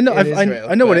 I know. in Israel,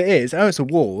 I know what but- it is. I know it's a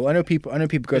wall. I know people go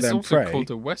it's there and also pray. called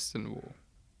the Western Wall.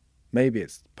 Maybe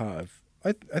it's part of.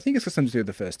 I think it's got something to do with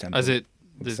the first temple. As it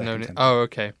or the is second known. temple. Oh,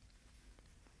 okay.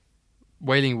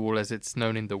 Wailing Wall, as it's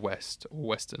known in the West, or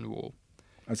Western Wall.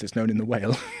 As it's known in the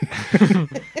whale.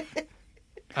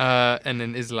 And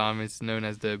in Islam, it's known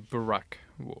as the Barak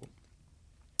Wall.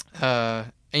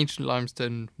 Ancient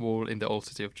limestone wall in the old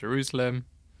city of Jerusalem.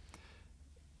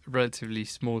 A relatively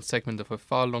small segment of a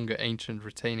far longer ancient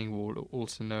retaining wall,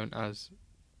 also known as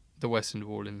the Western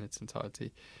Wall in its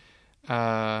entirety.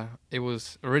 It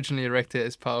was originally erected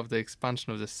as part of the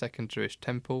expansion of the Second Jewish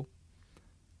Temple.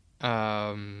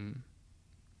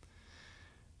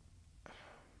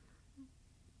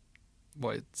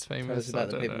 What it's Tell us famous? I about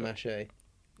the don't paper know. mache.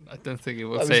 I don't think it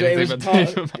will Well, say anything about part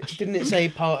paper of, mache. didn't it say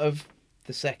part of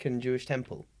the second Jewish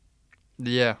temple?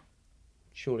 Yeah.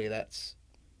 Surely that's.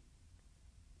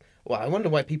 Well, I wonder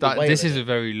why people. This is a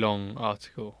very long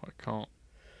article. I can't.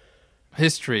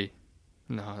 History.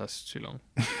 No, that's too long.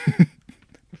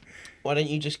 Why don't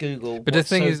you just Google But what's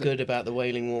the thing so is, good about the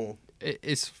Wailing Wall?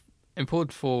 It's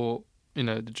important for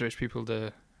the Jewish people,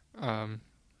 the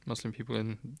Muslim people,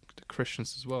 and the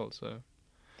Christians as well. So.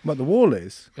 What the wall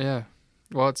is? Yeah.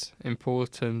 What's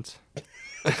important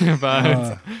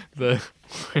about the.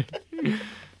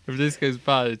 If this goes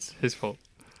bad, it's his fault.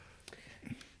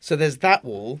 So there's that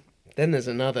wall. Then there's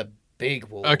another big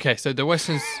wall. Okay, so the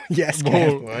Western Yes,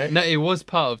 Wall. right? No, it was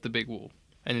part of the big wall,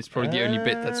 and it's probably the only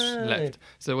bit that's left.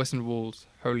 So the Western Wall's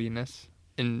holiness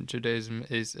in Judaism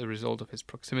is a result of its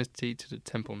proximity to the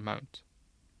Temple Mount.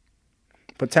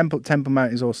 But Temple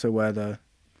Mount is also where the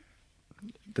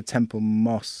Temple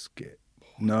Mosque.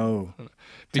 No.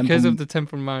 Because of the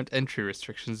Temple Mount entry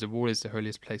restrictions, the wall is the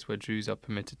holiest place where Jews are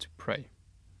permitted to pray.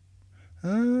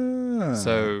 Ah.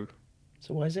 So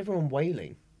why is everyone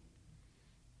wailing?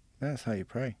 That's how you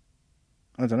pray.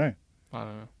 I don't know. I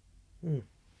don't know.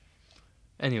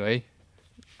 Anyway,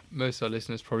 most of our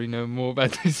listeners probably know more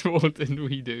about this wall than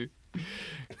we do.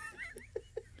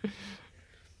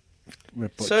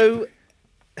 So,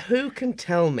 who can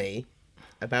tell me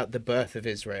about the birth of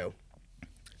Israel?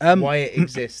 Why it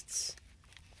exists?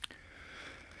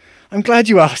 I'm glad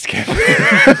you asked him.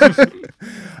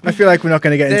 I feel like we're not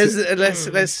going to get into...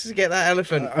 Let's get that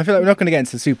elephant. I feel like we're not going to get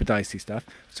into super dicey stuff.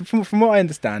 So from what I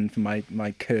understand from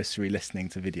my cursory listening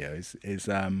to videos is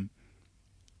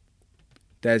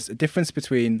there's a difference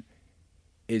between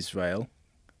Israel,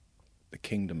 the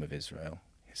kingdom of Israel,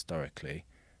 historically,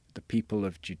 the people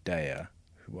of Judea,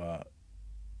 who are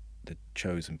the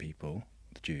chosen people,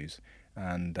 the Jews,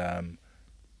 and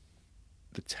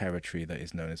the territory that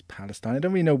is known as Palestine. I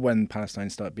don't really know when Palestine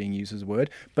started being used as a word,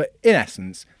 but in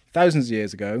essence, thousands of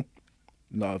years ago,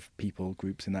 a lot of people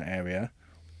groups in that area.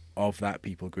 Of that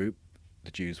people group,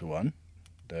 the Jews were one,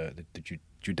 the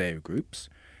Judeo groups.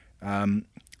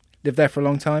 Lived there for a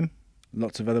long time.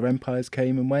 Lots of other empires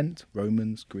came and went.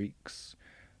 Romans, Greeks,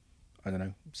 I don't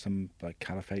know, some like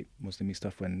caliphate Muslim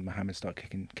stuff when Muhammad started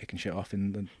kicking shit off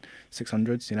in the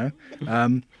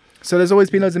 600s, So there's always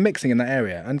been loads of mixing in that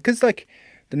area. And because like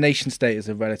the nation state is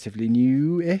a relatively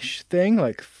new-ish thing,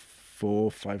 like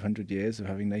 400-500 years of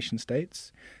having nation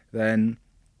states, then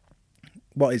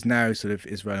what is now sort of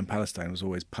Israel and Palestine was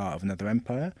always part of another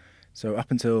empire. So up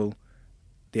until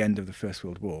the end of the First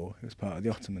World War, it was part of the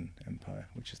Ottoman Empire,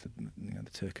 which is the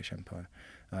Turkish Empire.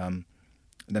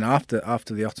 Then after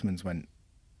the Ottomans went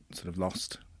sort of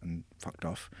lost and fucked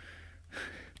off,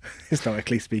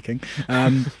 historically speaking,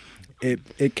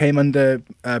 it came under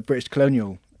British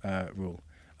colonial rule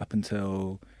up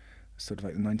until sort of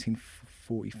like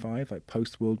 1945, like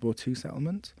post-World War II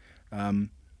settlement.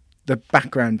 The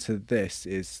background to this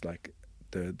is like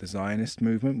the Zionist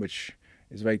movement, which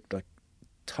is a very like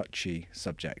touchy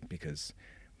subject because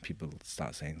people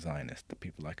start saying Zionist, the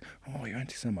people are like, oh, you're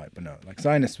anti-Semite, but no, like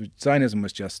Zionism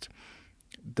was just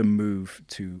the move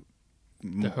to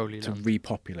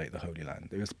repopulate the Holy Land.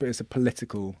 It's a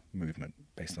political movement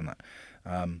based on that.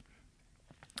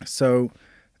 So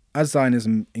as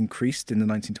Zionism increased in the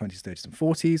 1920s, 30s, and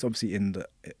 40s, obviously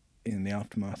in the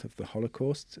aftermath of the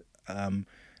Holocaust,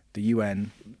 the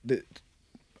UN,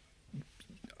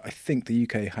 I think the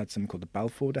UK had something called the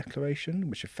Balfour Declaration,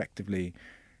 which effectively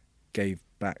gave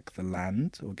back the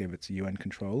land or gave it to UN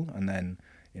control. And then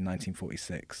in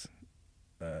 1946,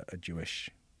 the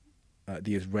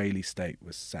Israeli state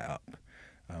was set up,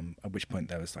 at which point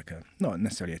there was like not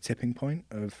necessarily a tipping point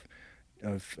of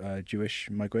Jewish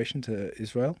migration to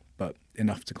Israel, but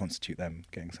enough to constitute them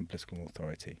getting some political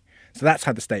authority. So that's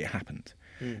how the state happened.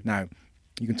 Now,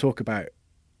 you can talk about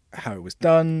how it was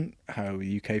done, how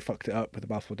the UK fucked it up with the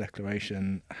Balfour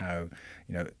Declaration, how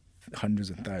hundreds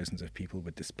and thousands of people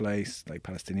were displaced, like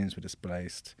Palestinians were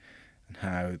displaced, and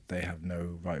how they have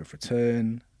no right of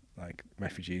return, like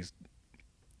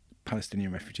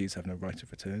Palestinian refugees have no right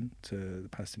of return to the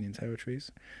Palestinian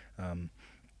territories. But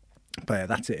yeah,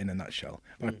 that's it in a nutshell.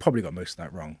 I probably got most of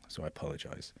that wrong, so I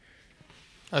apologise.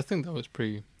 I think that was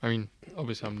pretty... I mean,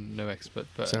 obviously I'm no expert,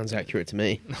 but... Sounds accurate to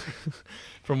me.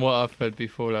 From what I've heard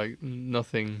before, like,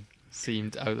 nothing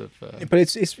seemed out of... But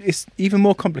it's even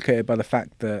more complicated by the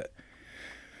fact that,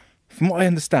 from what I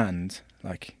understand,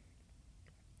 like,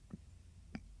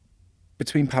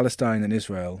 between Palestine and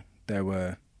Israel, there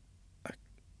were...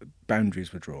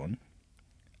 boundaries were drawn,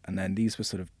 and then these were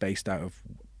sort of based out of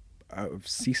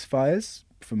ceasefires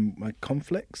from like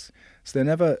conflicts. So they're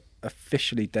never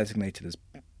officially designated as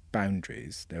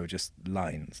boundaries. They were just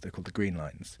lines. They're called the green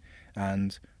lines.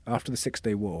 And after the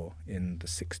 6-Day War in the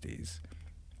 60s,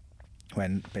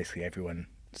 when basically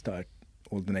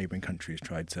all the neighbouring countries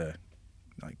tried to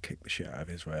like kick the shit out of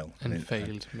Israel, And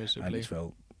failed miserably. and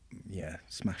Israel,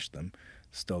 smashed them,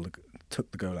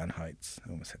 took the Golan Heights.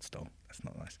 I almost said stole. That's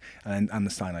not nice. And the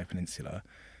Sinai Peninsula.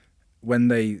 When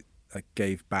they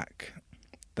gave back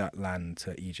that land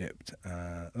to Egypt,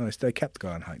 they kept the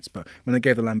Golan Heights, but when they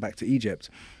gave the land back to Egypt,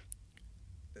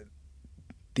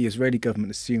 the Israeli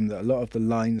government assumed that a lot of the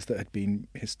lines that had been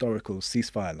historical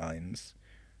ceasefire lines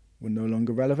were no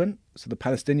longer relevant. So the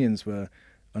Palestinians were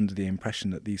under the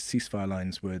impression that these ceasefire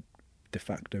lines were de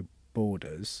facto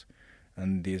borders,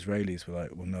 and the Israelis were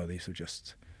like, well, no, these are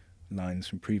just lines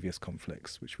from previous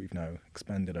conflicts, which we've now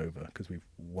expanded over because we've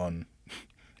won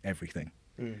everything.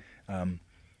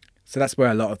 So that's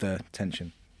where a lot of the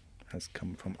tension has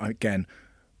come from. Again,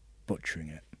 butchering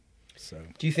it. So,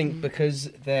 do you think because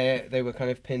they were kind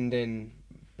of pinned in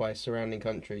by surrounding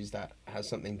countries that has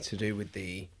something to do with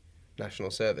the national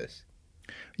service?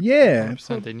 Yeah,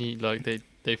 100%. They need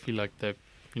they feel like they're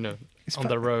on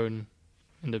their own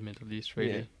in the Middle East,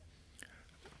 really. Yeah.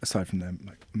 Aside from their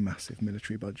massive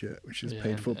military budget, which is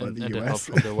paid for by the and US, the help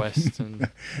from the West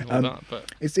and all that.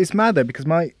 But it's mad though, because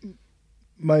my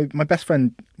best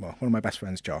friend, one of my best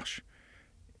friends, Josh,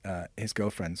 his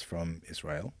girlfriend's from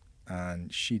Israel,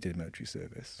 and she did military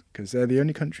service because they're the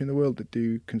only country in the world that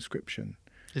do conscription.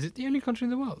 Is it the only country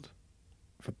in the world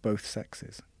for both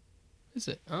sexes? Is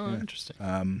it? Oh, Yeah. interesting.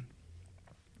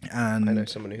 And I know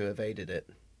someone who evaded it.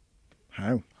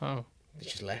 How? Oh, They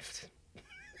just left.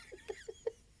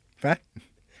 Fair?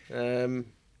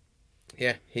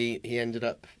 Yeah, he ended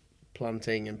up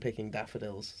planting and picking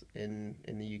daffodils in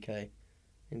the UK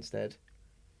instead,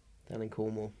 down in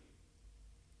Cornwall.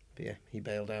 But yeah, he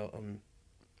bailed out on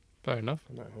fair enough.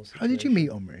 that whole situation. How did you meet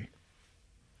Omri?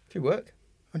 Through work.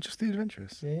 Oh, just the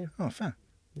adventurous. Yeah, Oh, fair.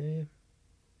 yeah,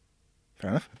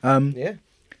 Fair enough. yeah.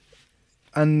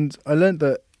 And I learned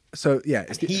that. So yeah,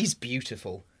 He's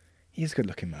beautiful. he's a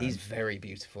good-looking man. He's very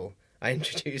beautiful. I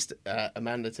introduced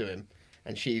Amanda to him,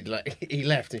 and he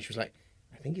left, and she was like,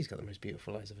 "I think he's got the most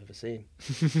beautiful eyes I've ever seen."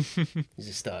 He's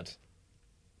a stud.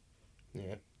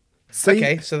 Yeah. So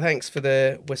Okay, so thanks for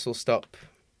the whistle stop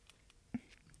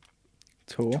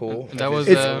tour. And that was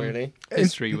really.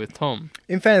 history with Tom.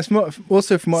 In fairness,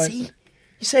 also from my See,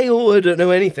 you say, "Oh, I don't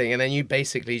know anything," and then you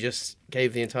basically just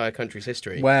gave the entire country's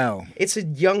history. well, It's a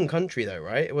young country, though,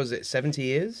 right? Was it 70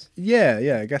 years?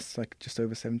 yeah, I guess like just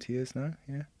over 70 years now.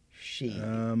 Yeah.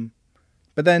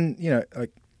 But then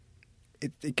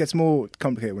it gets more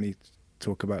complicated when you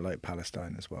talk about like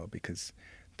Palestine as well, because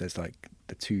there's like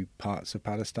the two parts of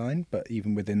Palestine, but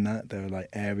even within that there are like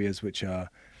areas which are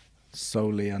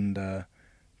solely under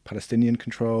Palestinian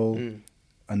control,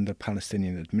 under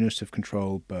Palestinian administrative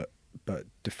control, but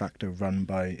de facto run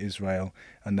by Israel,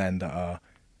 and then that are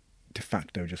de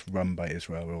facto just run by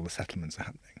Israel where all the settlements are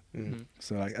happening.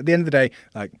 So like at the end of the day,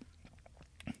 like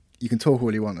you can talk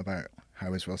all you want about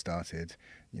how Israel started,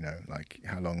 like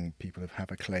how long people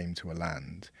have a claim to a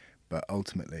land, but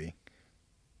ultimately,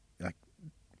 like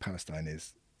Palestine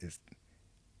is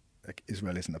like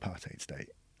Israel is an apartheid state,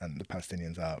 and the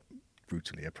Palestinians are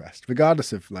brutally oppressed,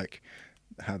 regardless of like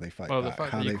how they fight Well, back. the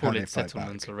fact how that they, you call how they it fight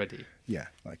settlements back. already. Yeah,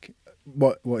 like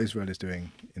what Israel is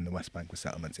doing in the West Bank with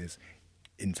settlements is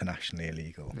internationally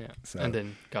illegal. Yeah, So, and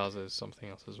then Gaza is something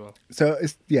else as well. so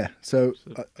it's So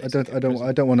So I don't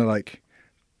basically want to like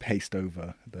paste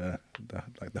over the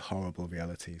horrible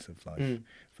realities of life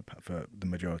for the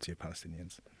majority of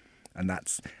Palestinians, and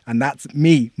that's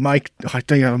me, Mike. I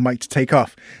don't even have a mic to take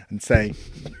off and say,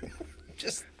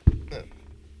 Just.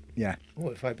 yeah. Oh,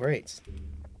 it vibrates.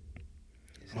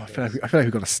 Oh, I feel like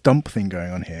we've got a stump thing going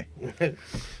on here.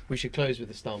 We should close with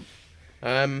a stomp.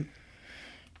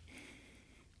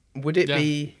 Would it Yeah.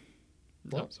 be...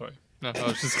 No, sorry. No, I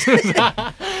was just going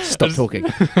to Stop talking.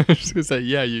 I was just going to say,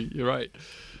 yeah, you're right.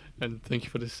 And thank you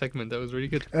for this segment. That was really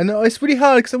good. And it's really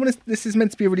hard because this is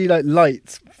meant to be a really like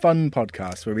light, fun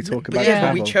podcast where we talk about Yeah, but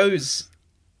travel. we chose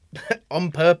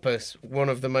on purpose one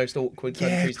of the most awkward Yeah,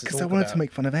 countries to because talk I wanted about. to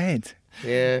make fun of Ed.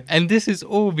 Yeah. And this is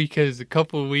all because a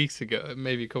couple of weeks ago,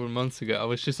 maybe a couple of months ago, I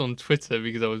was just on Twitter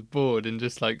because I was bored and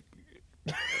just like...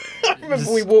 I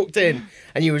remember we walked in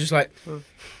and you were just like...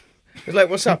 It was like,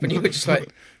 what's up? And you were just like,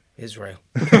 Israel.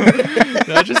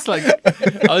 I just like...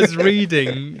 I was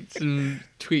reading some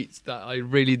tweets that I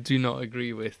really do not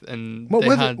agree with, and What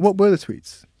were the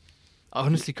tweets? I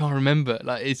honestly can't remember.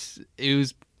 Like it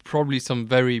was probably some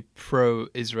very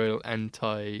pro-Israel,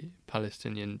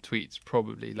 anti-Palestinian tweets,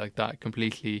 probably like that.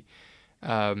 Completely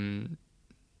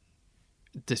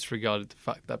disregarded the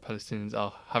fact that Palestinians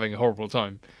are having a horrible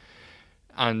time.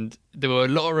 And there were a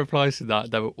lot of replies to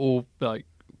that were all like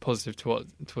positive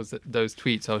towards those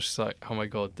tweets. I was just like, oh my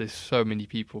God, there's so many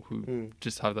people who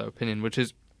just have that opinion, which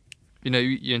is,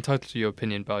 you're entitled to your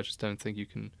opinion, but I just don't think you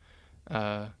can,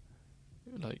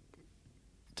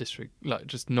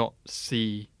 just not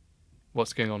see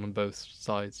what's going on both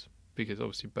sides, because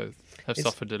obviously both have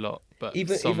suffered a lot, but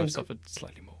some have suffered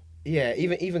slightly more. Yeah,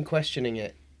 even questioning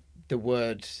it, the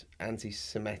word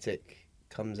anti-Semitic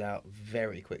comes out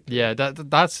very quickly. Yeah,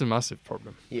 that's a massive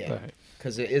problem. Yeah,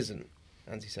 because it isn't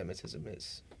anti-Semitism;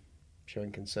 it's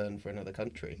showing concern for another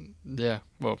country. Yeah,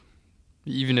 well,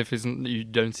 even if you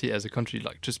don't see it as a country,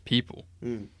 like just people.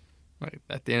 Like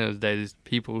at the end of the day, there's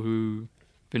people who've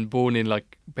been born in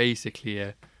like basically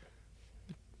a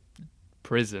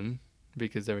prison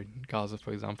because they're in Gaza,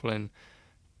 for example, and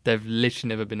they've literally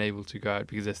never been able to go out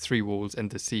because there's 3 walls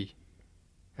and the sea,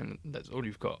 and that's all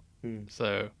you've got.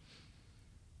 So,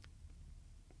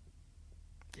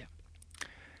 yeah.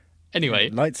 Anyway,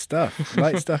 light stuff.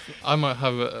 I might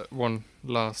have one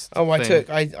last. Oh, thing.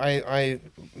 I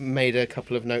made a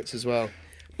couple of notes as well,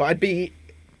 but I'd be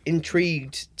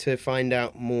intrigued to find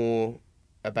out more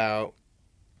about,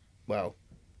 well,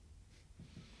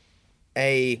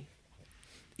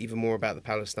 even more about the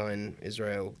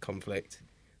Palestine-Israel conflict,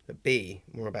 but B,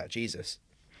 more about Jesus.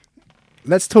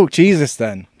 Let's talk Jesus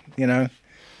then. The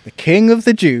King of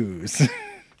the Jews.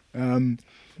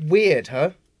 Weird,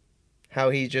 huh?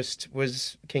 How he just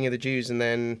was King of the Jews and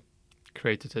then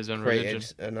created his own created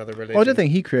religion. another religion. Oh, I don't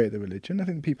think he created the religion. I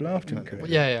think the people after him created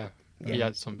it. Yeah.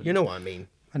 Yeah, somebody. You know what I mean.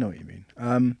 I know what you mean.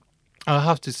 I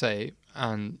have to say,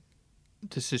 and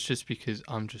this is just because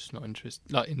I'm just not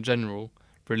interested. Like in general,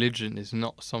 religion is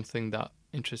not something that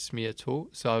interests me at all.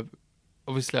 So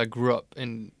obviously I grew up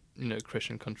in a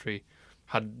Christian country,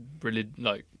 had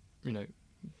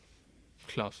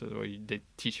classes where they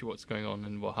teach you what's going on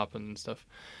and what happened and stuff,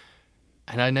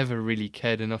 and I never really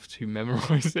cared enough to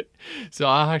memorize it. So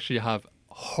I actually have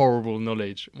horrible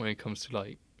knowledge when it comes to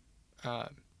like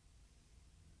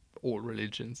all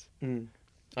religions.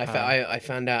 I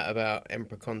found out about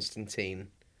Emperor Constantine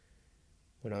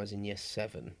when I was in year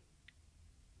 7.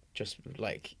 Just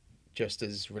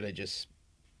as religious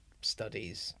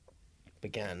studies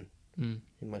began in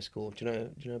my school. Do you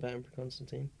know about Emperor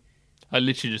Constantine? I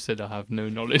literally just said I have no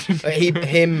knowledge.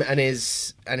 Him and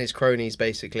his cronies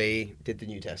basically did the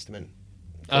New Testament.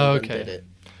 Oh, okay. Did it,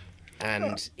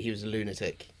 and he was a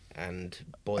lunatic and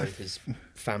boiled his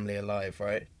family alive.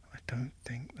 Right? I don't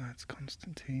think that's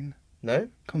Constantine. No?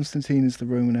 Constantine is the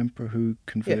Roman emperor who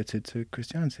converted to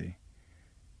Christianity.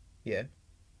 Yeah.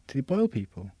 Did he boil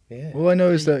people? Yeah. All I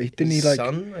know is that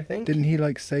son, I think. Didn't he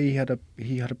say he had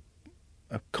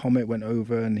a comet went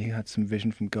over and he had some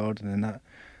vision from God, and then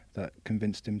that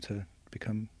convinced him to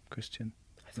become Christian?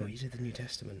 I thought he did the New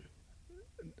Testament.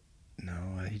 No,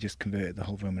 he just converted the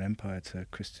whole Roman Empire to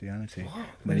Christianity. What?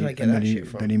 Where did I get that shit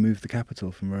from? Then he moved the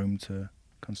capital from Rome to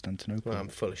Constantinople. Well, I'm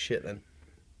full of shit then.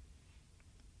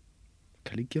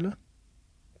 Caligula?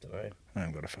 Don't know. I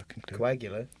haven't got a fucking clue.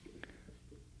 Coagula?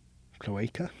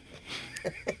 Cloaca?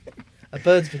 A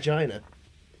bird's vagina.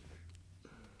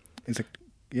 It's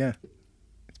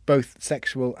both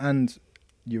sexual and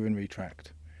urinary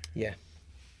tract. Yeah.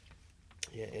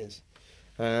 Yeah, it is.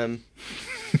 So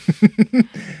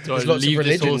There's I lots of leave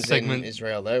this whole religions segment. in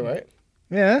Israel, though, right?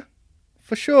 Yeah,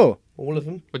 for sure. All of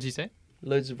them. What do you say?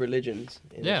 Loads of religions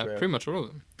in Yeah, Israel. pretty much all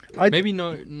of them. Maybe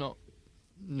no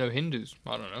Hindus.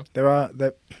 I don't know.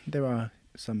 There are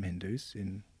some Hindus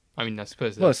in. I mean, I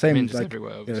suppose Well, there's same Hindus like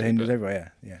everywhere. there are Obviously, Hindus but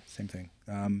everywhere. Yeah, same thing.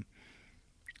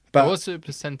 But what's the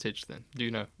percentage then? Do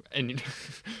you know? Any?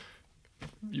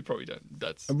 You probably don't.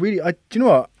 That's do you know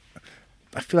what?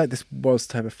 I feel like this was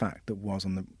the type of fact that was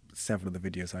on several of the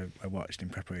videos I watched in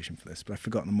preparation for this, but I've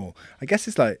forgotten them all. I guess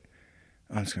it's like,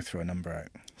 I'm just going to throw a number out.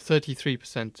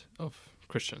 33% of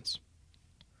Christians.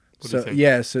 What do you So think?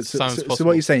 yeah, so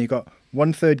what you're saying, you've got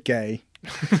 1/3 gay,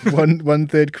 one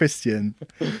third Christian,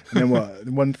 and then what?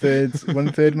 One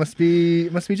third must be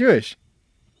Jewish.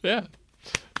 Yeah.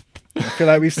 I feel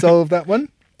like we've solved that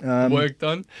one. Work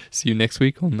done. See you next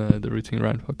week on the Rooting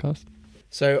Around podcast.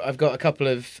 So I've got a couple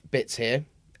of bits here.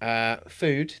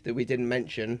 Food that we didn't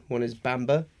mention. One is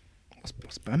bamba.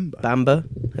 What's bamba?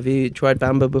 Bamba. Have you tried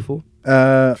bamba before?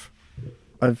 I'm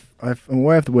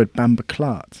aware of the word bamba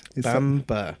clot.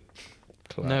 Bamba.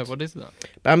 No, what is that?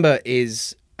 Bamba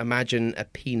is, imagine a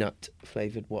peanut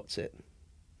flavoured what's it.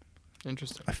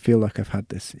 Interesting. I feel like I've had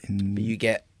this in. But you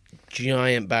get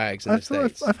giant bags in the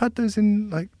States. I've had those in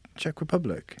like Czech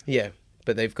Republic. Yeah,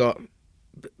 but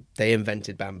they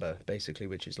invented bamba basically,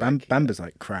 which is like Bamba's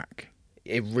like crack.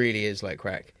 It really is like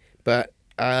crack. But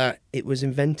it was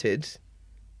invented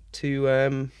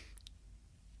to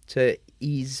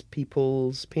ease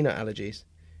people's peanut allergies,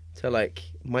 to like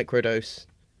microdose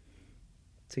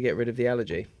to get rid of the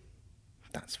allergy.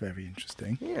 That's very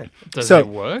interesting. Yeah. Does So, it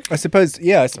work? I suppose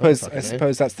fucking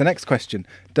that's the next question.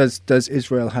 Does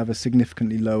Israel have a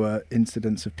significantly lower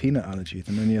incidence of peanut allergy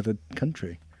than any other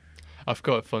country? I've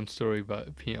got a fun story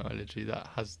about peanut allergy that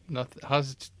has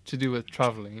to do with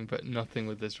traveling, but nothing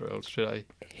with Israel. Should I?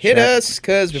 Hit us,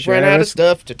 because we've run out of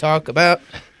stuff to talk about.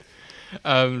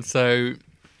 So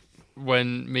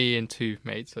when me and two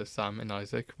mates, so Sam and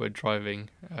Isaac, were driving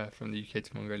from the UK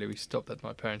to Mongolia, we stopped at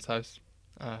my parents' house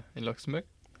in Luxembourg,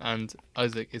 and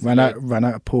Isaac is Ran out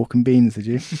of pork and beans, did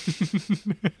you?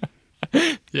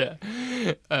 yeah,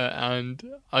 and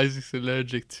Isaac's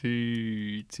allergic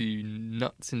to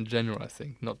nuts in general, I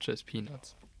think, not just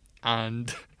peanuts.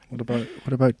 And What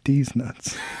about these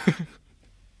nuts?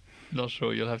 not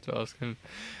sure, you'll have to ask him.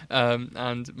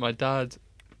 And my dad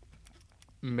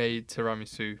made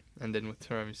tiramisu, and then with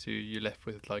tiramisu you're left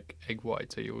with like egg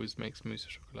white, so he always makes mousse au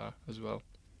chocolat as well.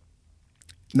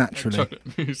 Naturally.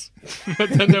 Chocolate mousse. I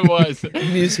don't know why I said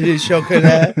Mousse au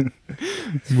chocolat.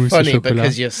 mousse Funny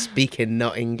because you're speaking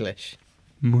not English.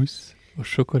 mousse au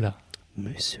chocolat.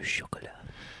 Mousse au chocolat.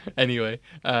 Anyway,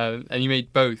 and he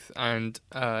made both, and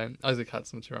Isaac had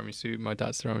some tiramisu. My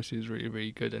dad's tiramisu is really,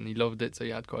 really good, and he loved it, so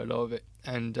he had quite a lot of it,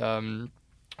 and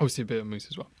obviously a bit of mousse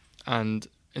as well. And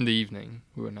in the evening,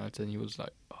 we went out, and he was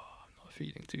like, "Oh, I'm not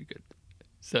feeling too good."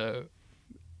 So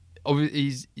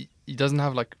obviously, he doesn't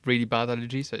have like really bad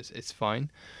allergies, so it's fine.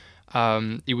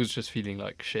 He was just feeling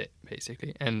like shit,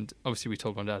 basically, and obviously we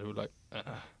told my dad, we were like,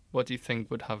 "What do you think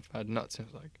would have had nuts?" And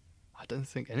he was like, "I don't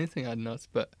think anything had nuts,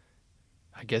 but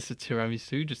I guess a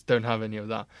tiramisu, just don't have any of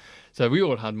that." So we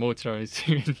all had more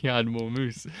tiramisu and he had more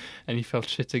mousse, and he felt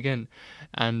shit again.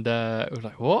 And we were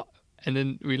like, what? And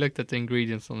then we looked at the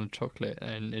ingredients on the chocolate,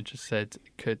 and it just said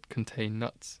it could contain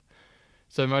nuts.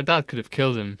 So my dad could have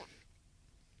killed him,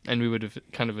 and we would have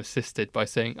kind of assisted by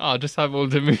saying, "Oh, just have all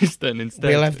the mousse then instead."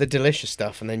 We'll have the delicious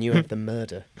stuff, and then you have the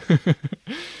murder.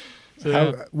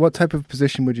 So, What type of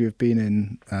position would you have been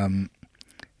in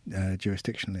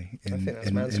jurisdictionally think that's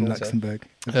in manslaughter. Luxembourg?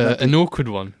 an awkward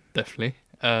one, definitely.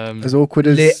 As awkward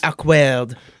as Le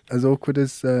acquired.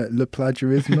 le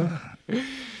plagiarisme?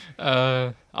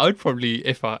 I would probably,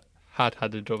 if I had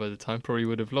a job at the time, probably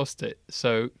would have lost it.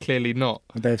 So clearly not.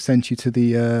 Would they have sent you to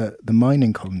the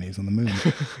mining colonies on the moon?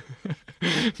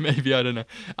 Maybe, I don't know.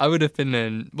 I would have been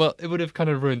in. Well, it would have kind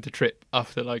of ruined the trip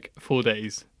after like 4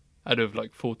 days out of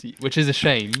like 40, which is a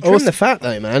shame. Trim the fat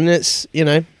though, man. It's, you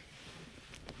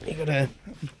gotta,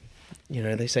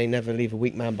 they say never leave a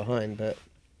weak man behind, but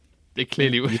It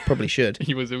clearly you probably should.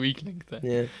 he was a weak link there.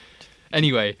 Yeah.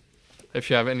 Anyway,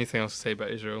 if you have anything else to say about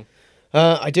Israel,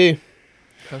 I do.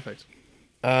 perfect.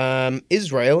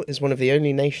 Israel is one of the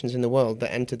only nations in the world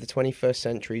that entered the 21st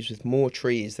centuries with more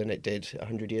trees than it did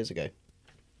 100 years ago.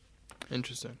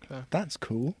 Interesting. Fair. That's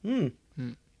cool. Mm.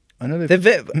 I know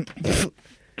They're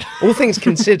all things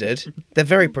considered, they're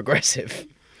very progressive.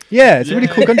 Yeah, it's a really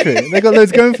cool country. They got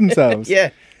loads going for themselves.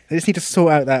 Yeah. They just need to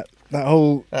sort out that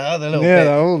whole. The little Yeah, bit.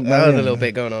 that whole- The yeah. little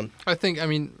bit going on. I think,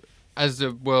 as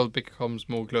the world becomes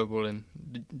more global and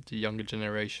the younger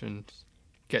generations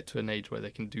get to an age where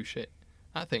they can do shit,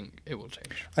 I think it will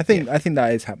change. I think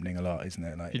that is happening a lot, isn't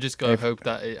it? Like You just gotta hope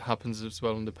that it happens as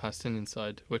well on the Palestinian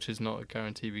side, which is not a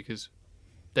guarantee because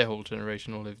their whole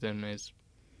generation, all of them, is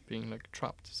being like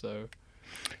trapped. So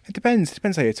It depends. It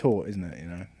depends how you're taught, isn't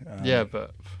it? yeah,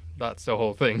 but that's the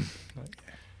whole thing.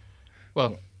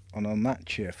 Well, And on that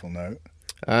cheerful note,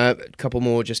 A couple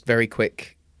more just very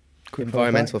quick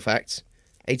environmental fire facts.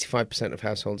 85% of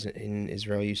households in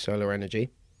Israel use solar energy.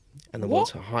 And the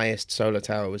What? world's highest solar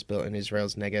tower was built in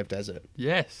Israel's Negev desert.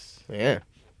 yes, Yeah.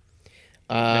 makes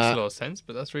a lot of sense,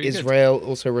 but that's really good. Israel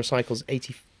also recycles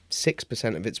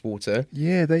 86% of its water,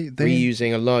 yeah, they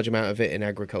reusing a large amount of it in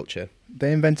agriculture.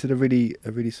 they invented a really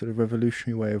sort of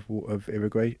revolutionary way of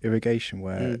irrigation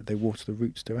where they water the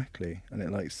roots directly, and it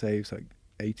like saves like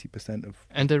 80% of.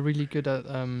 And they're really good at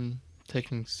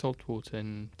taking salt water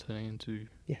and turning into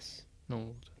Yes.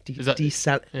 normal water. Is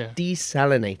that yeah.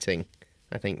 Desalinating,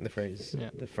 I think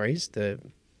the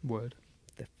Word?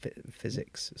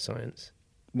 physics, science.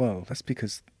 Well, that's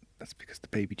because the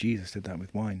baby Jesus did that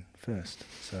with wine first.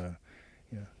 So,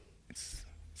 it's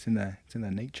in their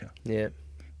nature. Yeah.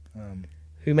 Um,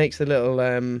 Who makes the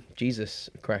little Jesus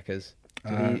crackers?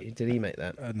 Did he make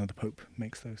that? no, the Pope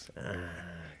makes those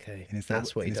Okay. in his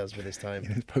That's little- what he in his- does with his in time.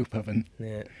 his Pope oven.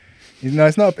 Yeah. No,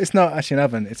 it's not. It's not actually an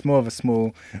oven. It's more of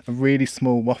a really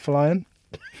small waffle iron.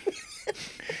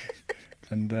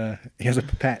 And he has a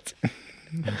pipette,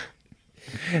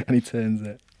 and he turns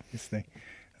it. yesterday.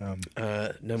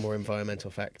 No more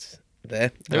environmental facts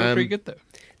there. They were pretty good, though.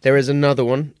 There is another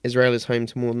one. Israel is home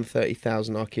to more than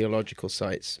 30,000 archaeological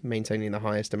sites, maintaining the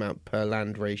highest amount per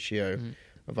land ratio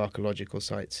of archaeological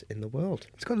sites in the world.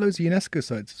 It's got loads of UNESCO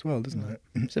sites as well, doesn't it?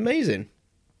 It's amazing.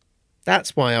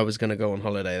 That's why I was going to go on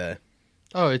holiday there.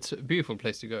 Oh, it's a beautiful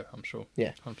place to go, I'm sure.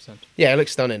 Yeah. 100%. Yeah, it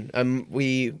looks stunning.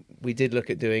 We did look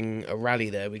at doing a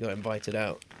rally there. We got invited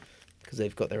out because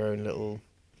they've got their own little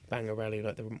banger rally,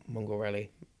 like the Mongol rally,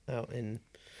 out in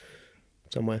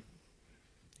somewhere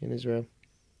in Israel.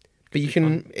 But you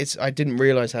can. I didn't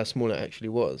realise how small it actually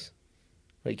was.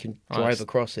 Like you can drive it's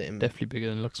across it. And Definitely bigger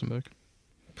than Luxembourg.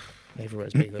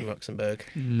 everywhere's bigger than Luxembourg.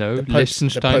 No, The Pope's-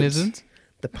 Liechtenstein the Pope's- isn't.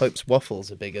 The Pope's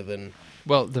waffles are bigger than.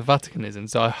 Well, the Vatican isn't,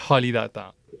 so I highly doubt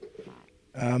that.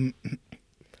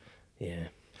 Yeah.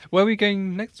 Where are we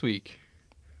going next week?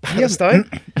 Palestine.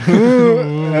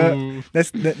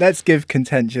 Let's give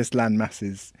contentious land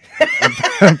masses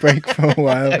a break for a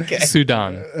while. Okay.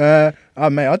 Sudan. Mate,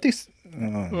 I'll do.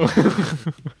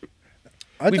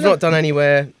 We've not done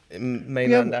anywhere in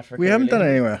mainland Africa. We haven't done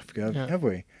really. anywhere Africa, Yeah. have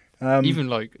we? Even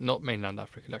like not mainland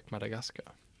Africa, like Madagascar.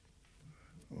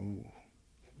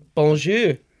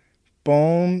 Bonjour.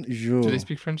 Bonjour. Do they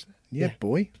speak French there? Yeah, Yeah.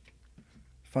 boy.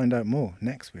 Find out more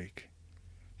next week.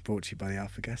 Brought to you by the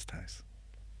Alpha Guest House.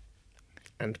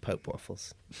 And Pope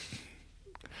waffles.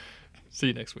 See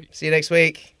you next week. See you next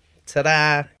week.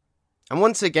 Ta-da! And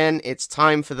once again, it's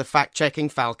time for the fact-checking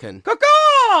Falcon.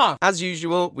 Caw-caw! As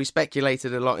usual, we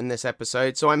speculated a lot in this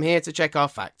episode, so I'm here to check our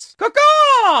facts.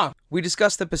 Caw-caw! We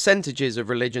discussed the percentages of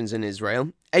religions in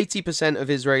Israel. 80% of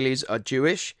Israelis are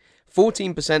Jewish,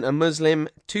 14% are Muslim,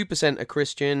 2% are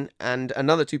Christian, and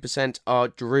another 2% are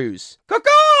Druze.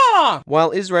 Caw-caw!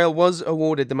 While Israel was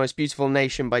awarded the most beautiful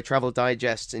nation by Travel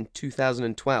Digest in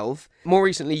 2012, more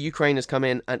recently Ukraine has come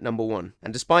in at number 1.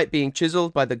 And despite being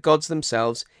chiseled by the gods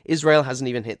themselves, Israel hasn't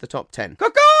even hit the top 10.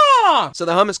 Caw-caw! So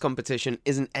the hummus competition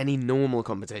isn't any normal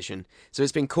competition. So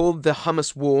it's been called the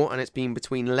Hummus War, and it's been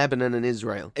between Lebanon and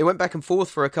Israel. It went back and forth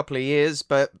for a couple of years,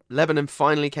 but Lebanon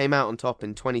finally came out on top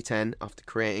in 2010 after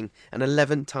creating an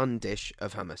 11-ton dish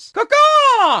of hummus.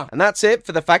 Caw-caw! And that's it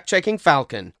for the fact-checking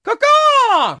Falcon.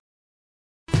 Caw-caw!